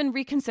film has been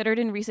reconsidered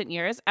in recent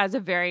years as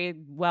a very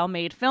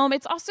well-made film.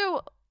 It's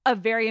also a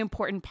very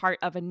important part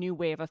of a new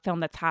wave of film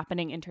that's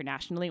happening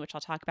internationally, which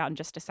I'll talk about in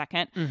just a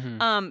second.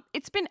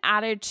 It's been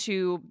added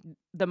to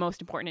the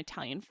most important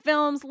Italian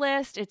films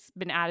list. It's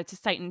been added to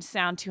Sight and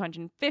Sound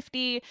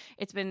 250.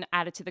 It's been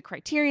added to the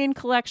Criterion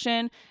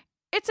Collection.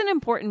 It's an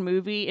important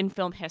movie in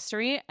film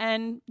history,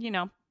 and,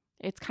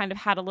 it's kind of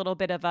had a little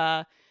bit of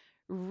a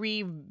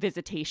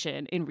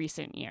revisitation in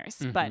recent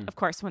years. But of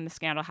course, when the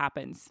scandal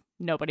happens,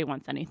 nobody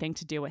wants anything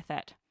to do with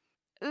it.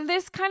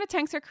 This kind of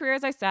tanks her career,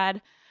 as I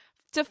said.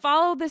 To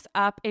follow this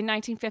up, in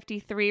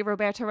 1953,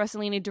 Roberto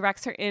Rossellini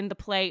directs her in the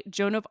play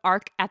Joan of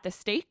Arc at the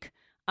Stake.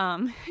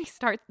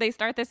 They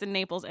start this in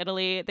Naples,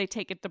 Italy. They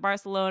take it to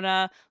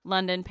Barcelona,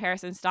 London,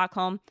 Paris, and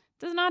Stockholm.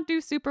 Does not do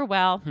super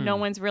well. No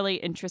one's really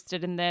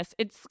interested in this.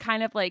 It's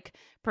kind of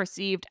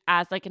perceived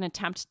as an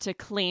attempt to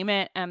claim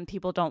it, and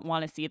people don't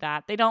want to see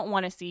that. They don't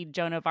want to see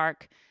Joan of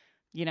Arc,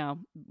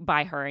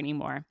 by her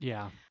anymore.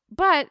 Yeah.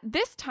 But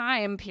this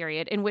time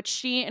period in which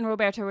she and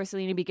Roberto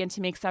Rossellini begin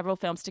to make several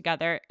films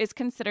together is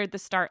considered the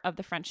start of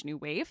the French New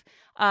Wave.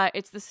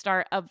 It's the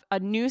start of a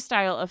new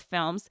style of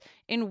films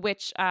in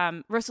which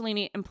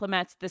Rossellini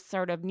implements this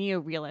sort of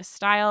neo-realist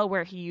style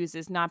where he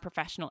uses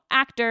non-professional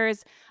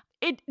actors.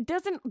 It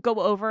doesn't go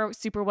over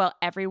super well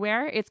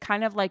everywhere. It's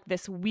kind of like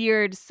this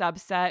weird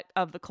subset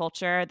of the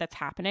culture that's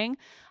happening.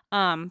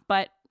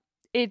 But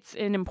it's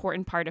an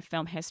important part of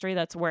film history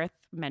that's worth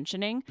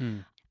mentioning.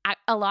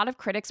 A lot of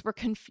critics were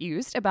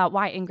confused about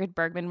why Ingrid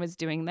Bergman was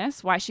doing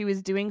this, why she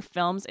was doing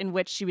films in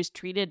which she was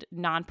treated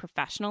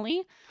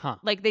non-professionally.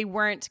 Like they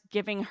weren't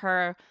giving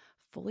her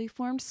fully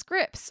formed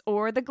scripts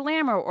or the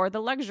glamour or the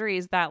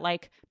luxuries that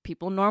like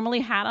people normally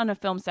had on a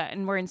film set,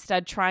 and were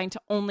instead trying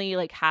to only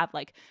like have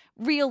like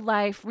real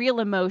life, real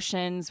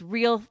emotions,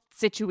 real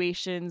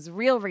situations,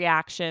 real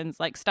reactions,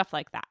 like stuff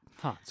like that.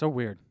 So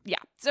weird. Yeah.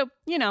 So,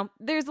 you know,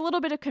 there's a little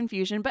bit of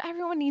confusion, but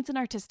everyone needs an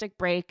artistic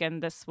break,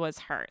 and this was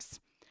hers.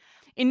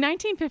 In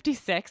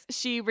 1956,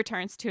 she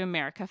returns to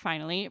America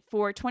finally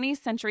for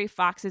 20th Century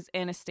Fox's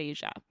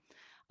Anastasia.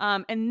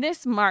 And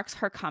this marks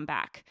her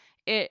comeback.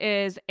 It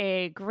is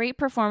a great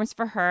performance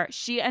for her.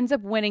 She ends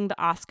up winning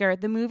the Oscar.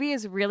 The movie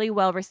is really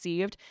well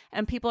received,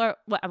 and people are,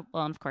 well,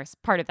 of course,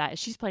 part of that is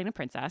she's playing a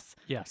princess.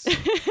 Yes.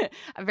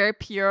 A very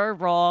pure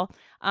role,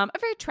 a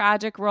very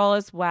tragic role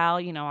as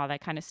well, you know, all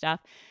that kind of stuff.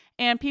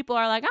 And people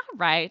are like,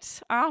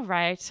 all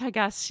right, I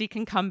guess she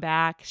can come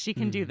back. She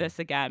can do this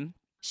again.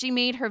 She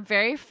made her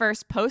very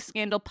first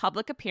post-scandal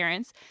public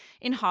appearance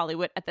in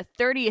Hollywood at the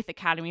 30th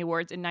Academy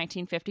Awards in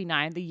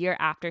 1959, the year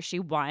after she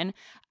won,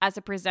 as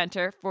a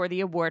presenter for the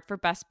award for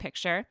Best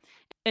Picture.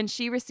 And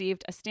she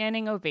received a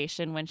standing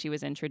ovation when she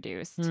was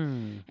introduced.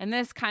 And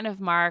this kind of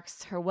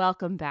marks her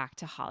welcome back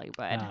to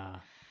Hollywood.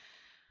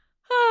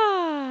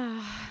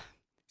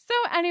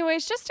 So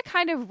anyways, just to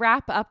kind of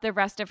wrap up the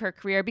rest of her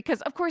career,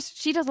 because of course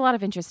she does a lot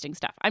of interesting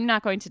stuff. I'm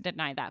not going to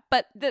deny that,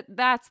 but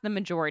that's the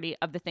majority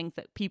of the things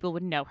that people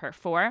would know her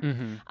for.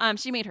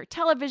 She made her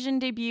television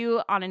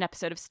debut on an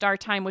episode of Star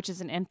Time, which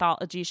is an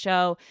anthology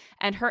show,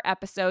 and her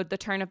episode, The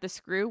Turn of the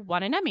Screw,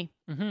 won an Emmy.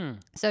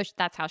 So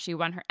that's how she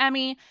won her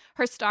Emmy.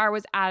 Her star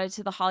was added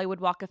to the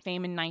Hollywood Walk of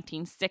Fame in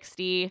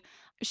 1960.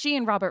 She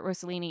and Robert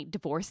Rossellini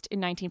divorced in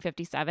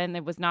 1957.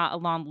 It was not a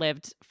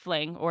long-lived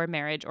fling or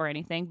marriage or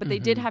anything, but they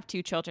did have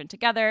 2 children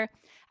together.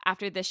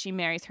 After this, she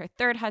marries her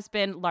third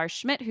husband, Lars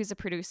Schmidt, who's a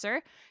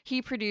producer.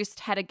 He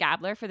produced Hedda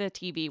Gabler for the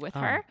TV with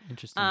her.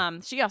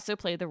 Interesting. She also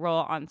played the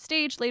role on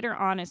stage later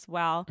on as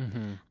well.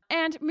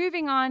 And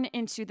moving on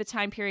into the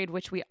time period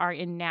which we are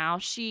in now,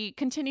 she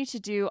continued to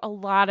do a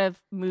lot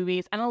of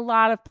movies and a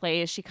lot of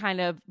plays. She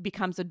kind of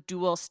becomes a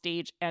dual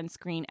stage and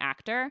screen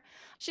actor.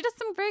 She does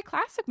some very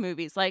classic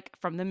movies, like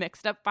From the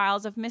Mixed Up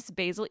Files of Miss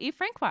Basil E.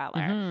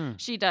 Frankweiler.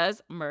 She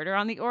does Murder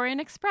on the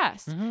Orient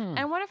Express.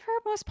 And one of her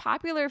most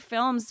popular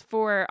films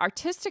for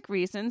artistic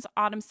reasons,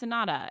 Autumn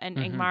Sonata, an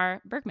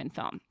Ingmar Bergman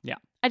film. Yeah.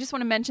 I just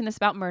want to mention this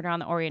about Murder on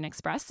the Orient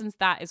Express, since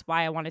that is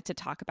why I wanted to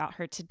talk about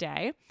her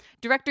today.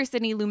 Director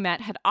Sidney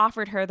Lumet had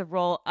offered her the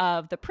role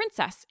of the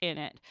princess in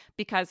it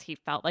because he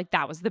felt like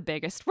that was the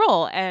biggest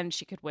role and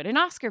she could win an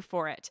Oscar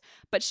for it.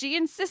 But she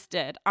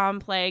insisted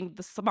on playing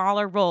the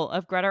smaller role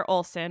of Greta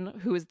Olsen,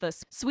 who is the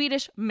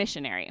Swedish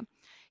missionary.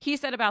 He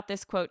said about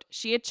this, quote,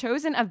 "She had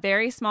chosen a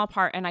very small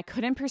part and I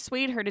couldn't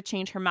persuade her to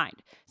change her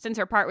mind. Since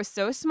her part was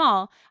so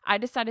small, I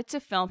decided to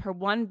film her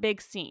one big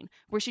scene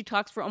where she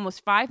talks for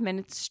almost 5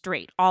 minutes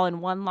straight, all in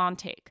one long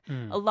take.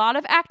 A lot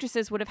of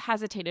actresses would have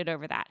hesitated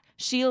over that.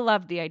 She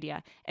loved the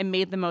idea and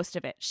made the most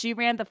of it. She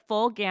ran the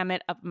full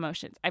gamut of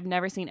emotions. I've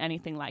never seen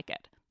anything like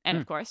it." And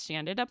of course, she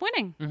ended up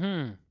winning.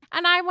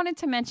 And I wanted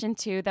to mention,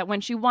 too, that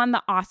when she won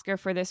the Oscar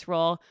for this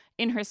role,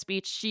 in her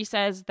speech, she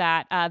says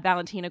that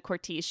Valentina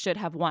Cortez should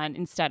have won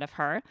instead of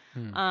her,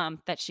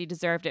 that she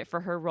deserved it for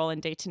her role in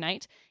Day to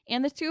Night.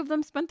 And the 2 of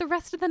them spent the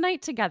rest of the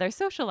night together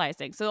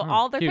socializing. So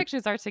all their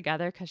pictures are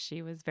together because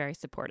she was very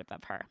supportive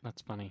of her.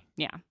 That's funny.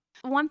 Yeah.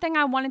 One thing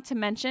I wanted to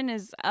mention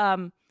is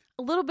a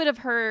little bit of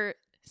her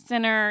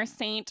sinner,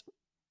 saint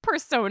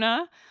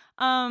persona.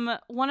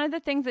 One of the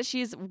things that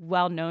she's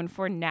well known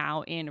for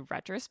now in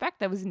retrospect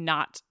that was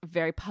not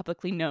very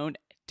publicly known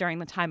during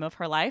the time of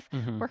her life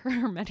were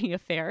her many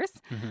affairs.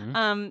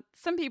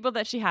 Some people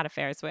that she had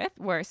affairs with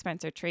were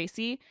Spencer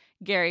Tracy,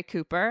 Gary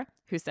Cooper,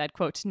 who said,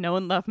 quote, "No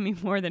one loved me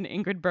more than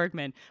Ingrid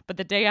Bergman, but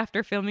the day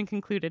after filming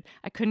concluded,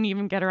 I couldn't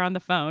even get her on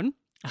the phone."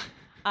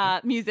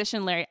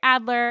 Musician Larry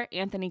Adler,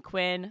 Anthony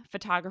Quinn,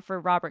 photographer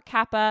Robert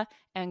Capa,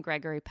 and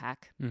Gregory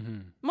Peck,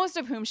 most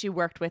of whom she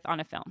worked with on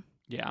a film.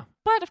 Yeah.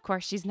 But of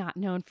course, she's not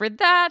known for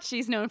that.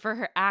 She's known for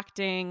her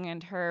acting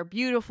and her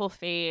beautiful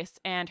face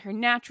and her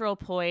natural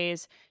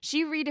poise.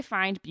 She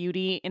redefined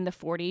beauty in the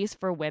 40s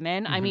for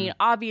women. I mean,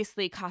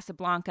 obviously,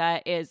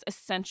 Casablanca is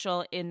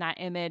essential in that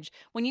image.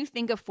 When you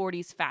think of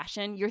 40s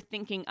fashion, you're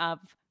thinking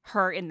of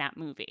her in that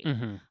movie.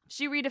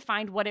 She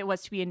redefined what it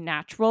was to be a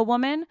natural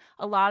woman.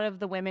 A lot of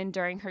the women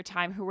during her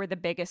time who were the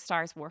biggest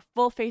stars wore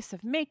full face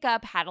of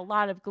makeup, had a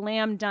lot of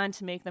glam done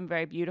to make them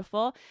very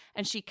beautiful,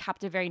 and she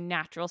kept a very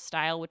natural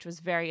style, which was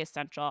very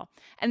essential.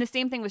 And the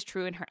same thing was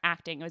true in her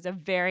acting. It was a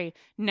very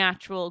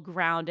natural,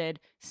 grounded,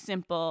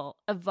 simple,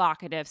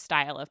 evocative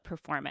style of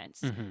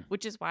performance,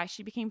 which is why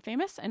she became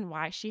famous and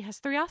why she has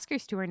 3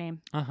 Oscars to her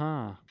name.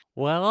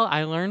 Well,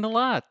 I learned a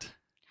lot.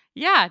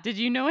 Yeah. Did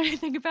you know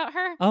anything about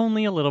her?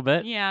 Only a little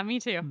bit. Yeah, me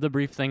too. The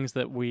brief things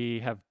that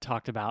we have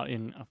talked about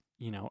in,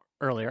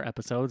 earlier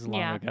episodes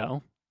long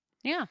ago.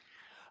 Yeah.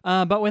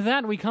 But with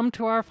that, we come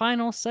to our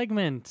final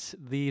segment,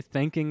 the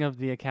Thanking of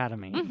the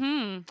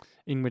Academy,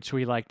 in which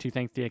we like to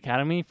thank the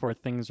Academy for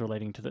things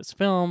relating to this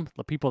film,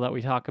 the people that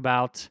we talk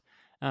about.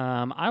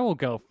 I will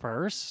go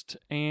first,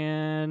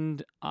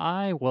 and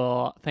I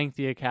will thank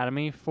the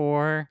Academy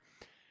for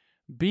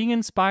being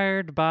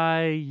inspired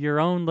by your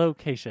own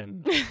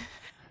location.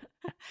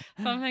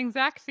 Something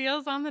Zach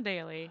feels on the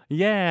daily.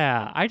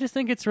 Yeah, I just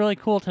think it's really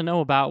cool to know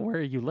about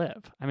where you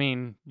live. I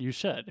mean, you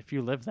should if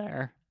you live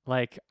there.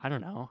 Like, I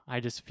don't know. I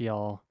just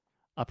feel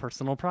a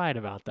personal pride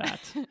about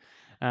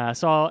that.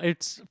 So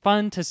it's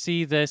fun to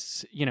see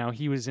this. You know,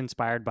 he was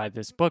inspired by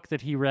this book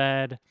that he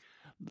read,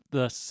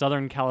 The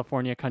Southern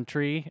California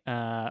Country,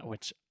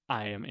 which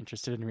I am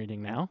interested in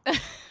reading now.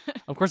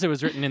 Of course, it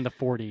was written in the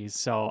 40s,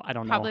 so I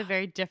don't know. Probably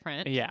very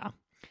different. Yeah.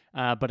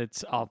 But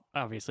it's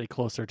obviously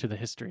closer to the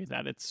history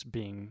that it's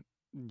being,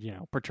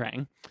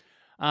 portraying.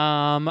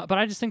 But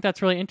I just think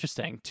that's really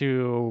interesting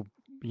to,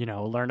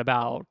 learn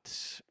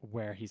about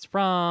where he's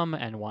from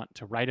and want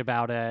to write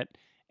about it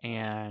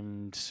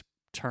and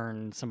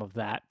turn some of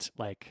that,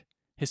 like,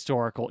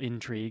 historical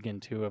intrigue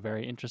into a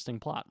very interesting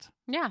plot.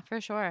 Yeah, for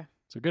sure.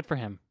 So good for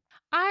him.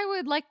 I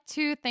would like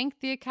to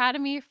thank the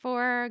Academy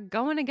for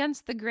going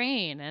against the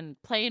grain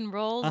and playing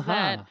roles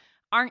that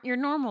aren't your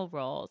normal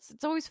roles.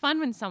 It's always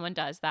fun when someone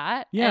does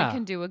that and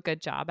can do a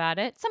good job at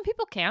it. Some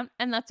people can't,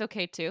 and that's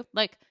okay too.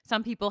 Like,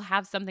 some people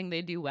have something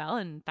they do well,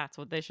 and that's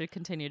what they should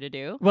continue to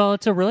do. Well,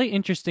 it's a really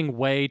interesting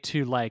way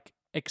to, like,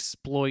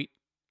 exploit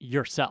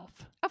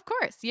yourself. Of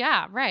course.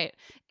 Yeah, right.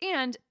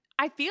 And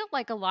I feel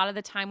like a lot of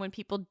the time when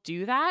people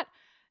do that,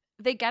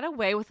 they get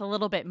away with a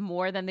little bit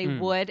more than they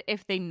would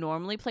if they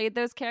normally played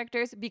those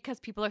characters, because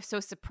people are so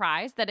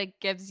surprised that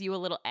it gives you a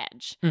little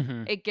edge.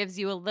 It gives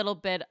you a little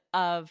bit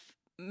of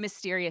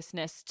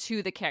mysteriousness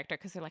to the character,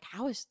 because they're like,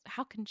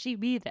 how can she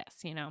be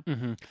this,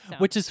 So.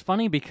 Which is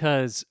funny,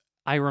 because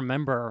I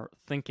remember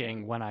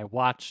thinking when I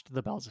watched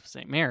The Bells of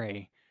St.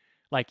 Mary,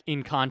 like,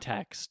 in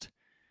context,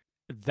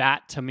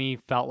 that to me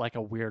felt like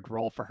a weird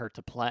role for her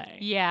to play.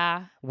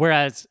 Yeah.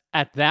 Whereas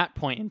at that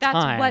point in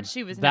time,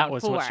 that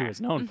was what she was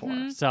known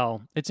for.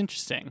 So it's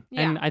interesting.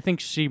 Yeah. And I think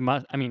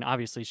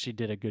obviously she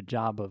did a good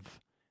job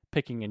of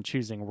picking and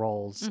choosing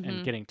roles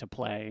and getting to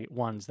play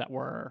ones that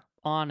were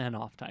on and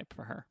off type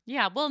for her.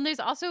 Yeah, well, and there's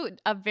also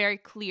a very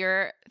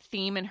clear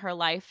theme in her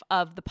life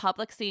of the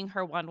public seeing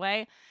her one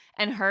way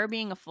and her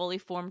being a fully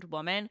formed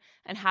woman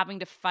and having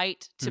to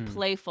fight to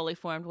play fully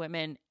formed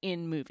women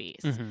in movies.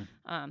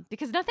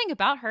 Because nothing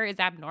about her is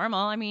abnormal.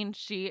 I mean,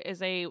 she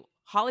is a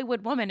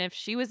Hollywood woman. If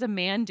she was a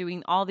man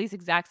doing all these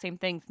exact same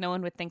things, no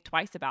one would think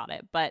twice about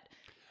it. But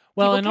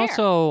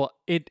also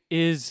it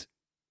is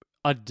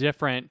a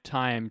different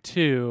time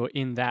too,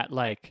 in that,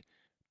 like,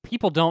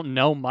 people don't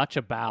know much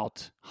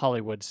about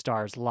Hollywood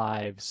stars'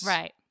 lives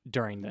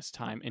during this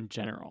time in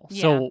general.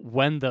 Yeah. So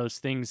when those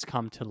things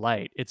come to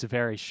light, it's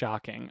very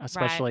shocking,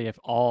 especially if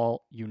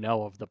all you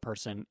know of the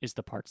person is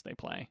the parts they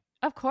play.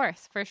 Of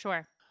course, for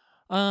sure.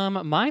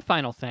 My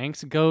final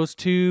thanks goes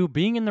to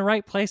being in the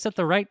right place at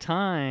the right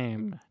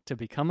time to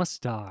become a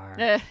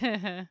star.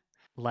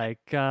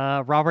 Like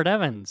Robert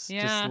Evans,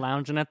 just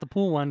lounging at the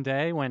pool one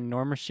day when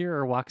Norma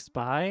Shearer walks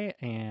by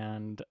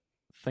and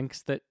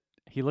thinks that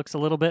he looks a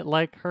little bit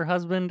like her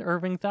husband,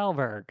 Irving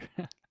Thalberg.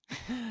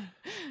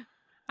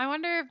 I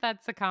wonder if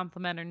that's a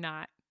compliment or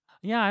not.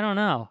 Yeah, I don't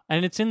know.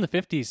 And it's in the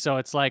 50s, so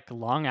it's like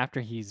long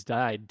after he's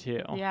died,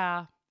 too.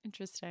 Yeah,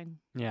 interesting.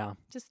 Yeah.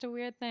 Just a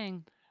weird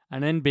thing.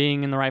 And then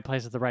being in the right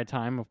place at the right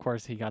time, of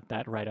course, he got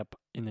that write-up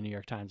in the New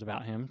York Times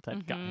about him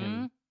that got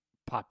him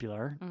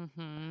popular.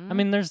 I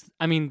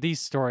mean, these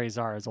stories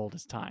are as old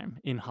as time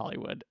in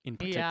Hollywood in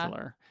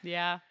particular.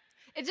 Yeah.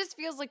 It just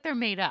feels like they're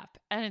made up,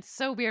 and it's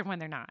so weird when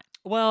they're not.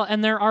 Well,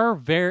 and there are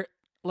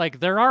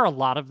a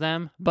lot of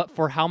them, but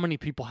for how many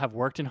people have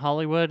worked in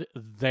Hollywood,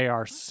 they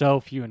are so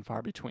few and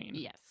far between.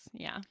 Yes.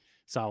 Yeah.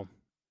 So,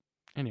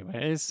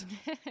 anyways,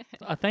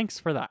 thanks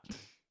for that.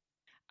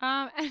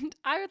 And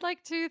I would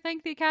like to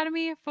thank the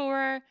Academy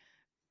for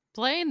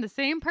playing the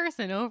same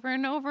person over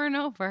and over and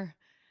over.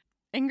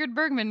 Ingrid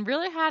Bergman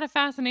really had a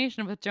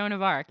fascination with Joan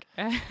of Arc,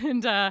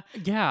 and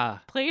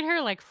played her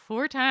like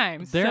 4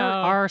 times. There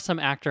are some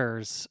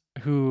actors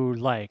who,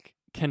 like,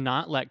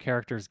 cannot let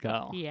characters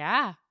go.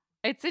 Yeah,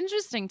 it's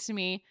interesting to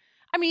me.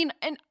 I mean,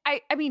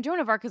 Joan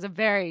of Arc is a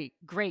very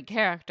great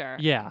character.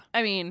 Yeah,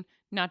 I mean,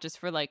 not just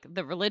for, like,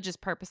 the religious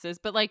purposes,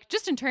 but, like,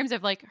 just in terms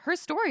of, like, her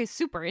story is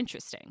super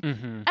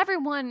interesting.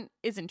 Everyone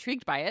is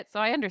intrigued by it, so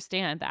I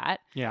understand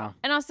that. Yeah,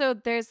 and also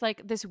there's,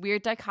 like, this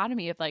weird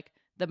dichotomy of, like,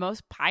 the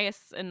most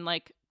pious and,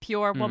 like,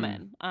 pure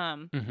woman.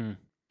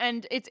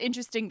 And it's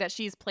interesting that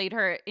she's played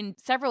her in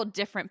several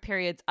different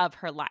periods of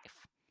her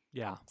life.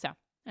 Yeah. So,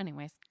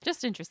 anyways,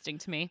 just interesting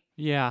to me.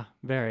 Yeah,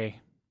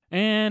 very.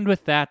 And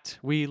with that,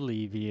 we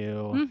leave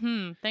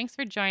you. Thanks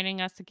for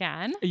joining us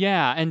again.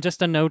 Yeah, and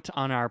just a note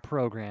on our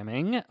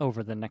programming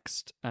over the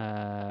next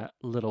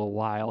little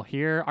while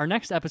here. Our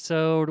next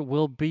episode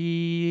will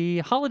be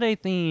holiday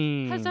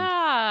themed.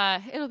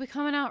 Huzzah! It'll be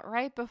coming out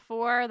right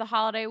before the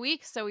holiday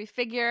week, so we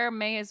figure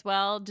may as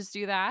well just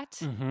do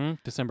that.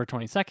 December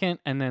 22nd,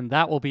 and then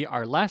that will be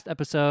our last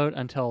episode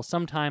until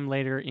sometime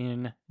later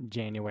in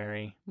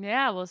January.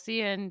 Yeah, we'll see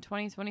you in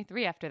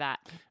 2023 after that.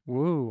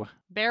 Woo.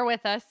 Bear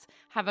with us.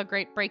 Have a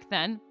great break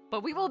then.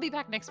 But we will be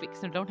back next week,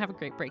 so don't have a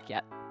great break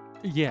yet.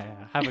 Yeah,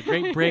 have a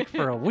great break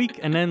for a week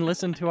and then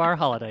listen to our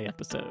holiday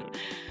episode.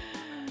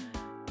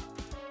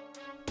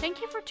 Thank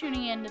you for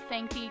tuning in to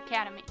Thank the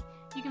Academy.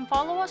 You can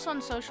follow us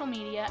on social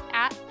media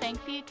at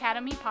Thank the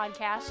Academy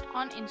Podcast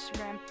on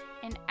Instagram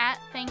and at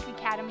Thank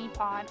Academy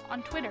Pod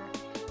on Twitter.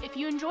 If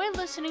you enjoy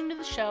listening to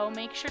the show,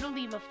 make sure to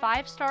leave a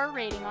 5-star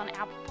rating on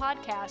Apple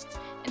Podcasts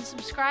and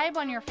subscribe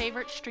on your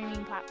favorite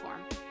streaming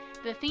platform.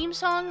 The theme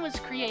song was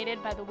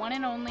created by the one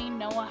and only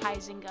Noah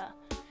Huizinga.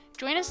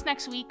 Join us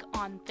next week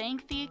on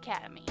Thank the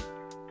Academy.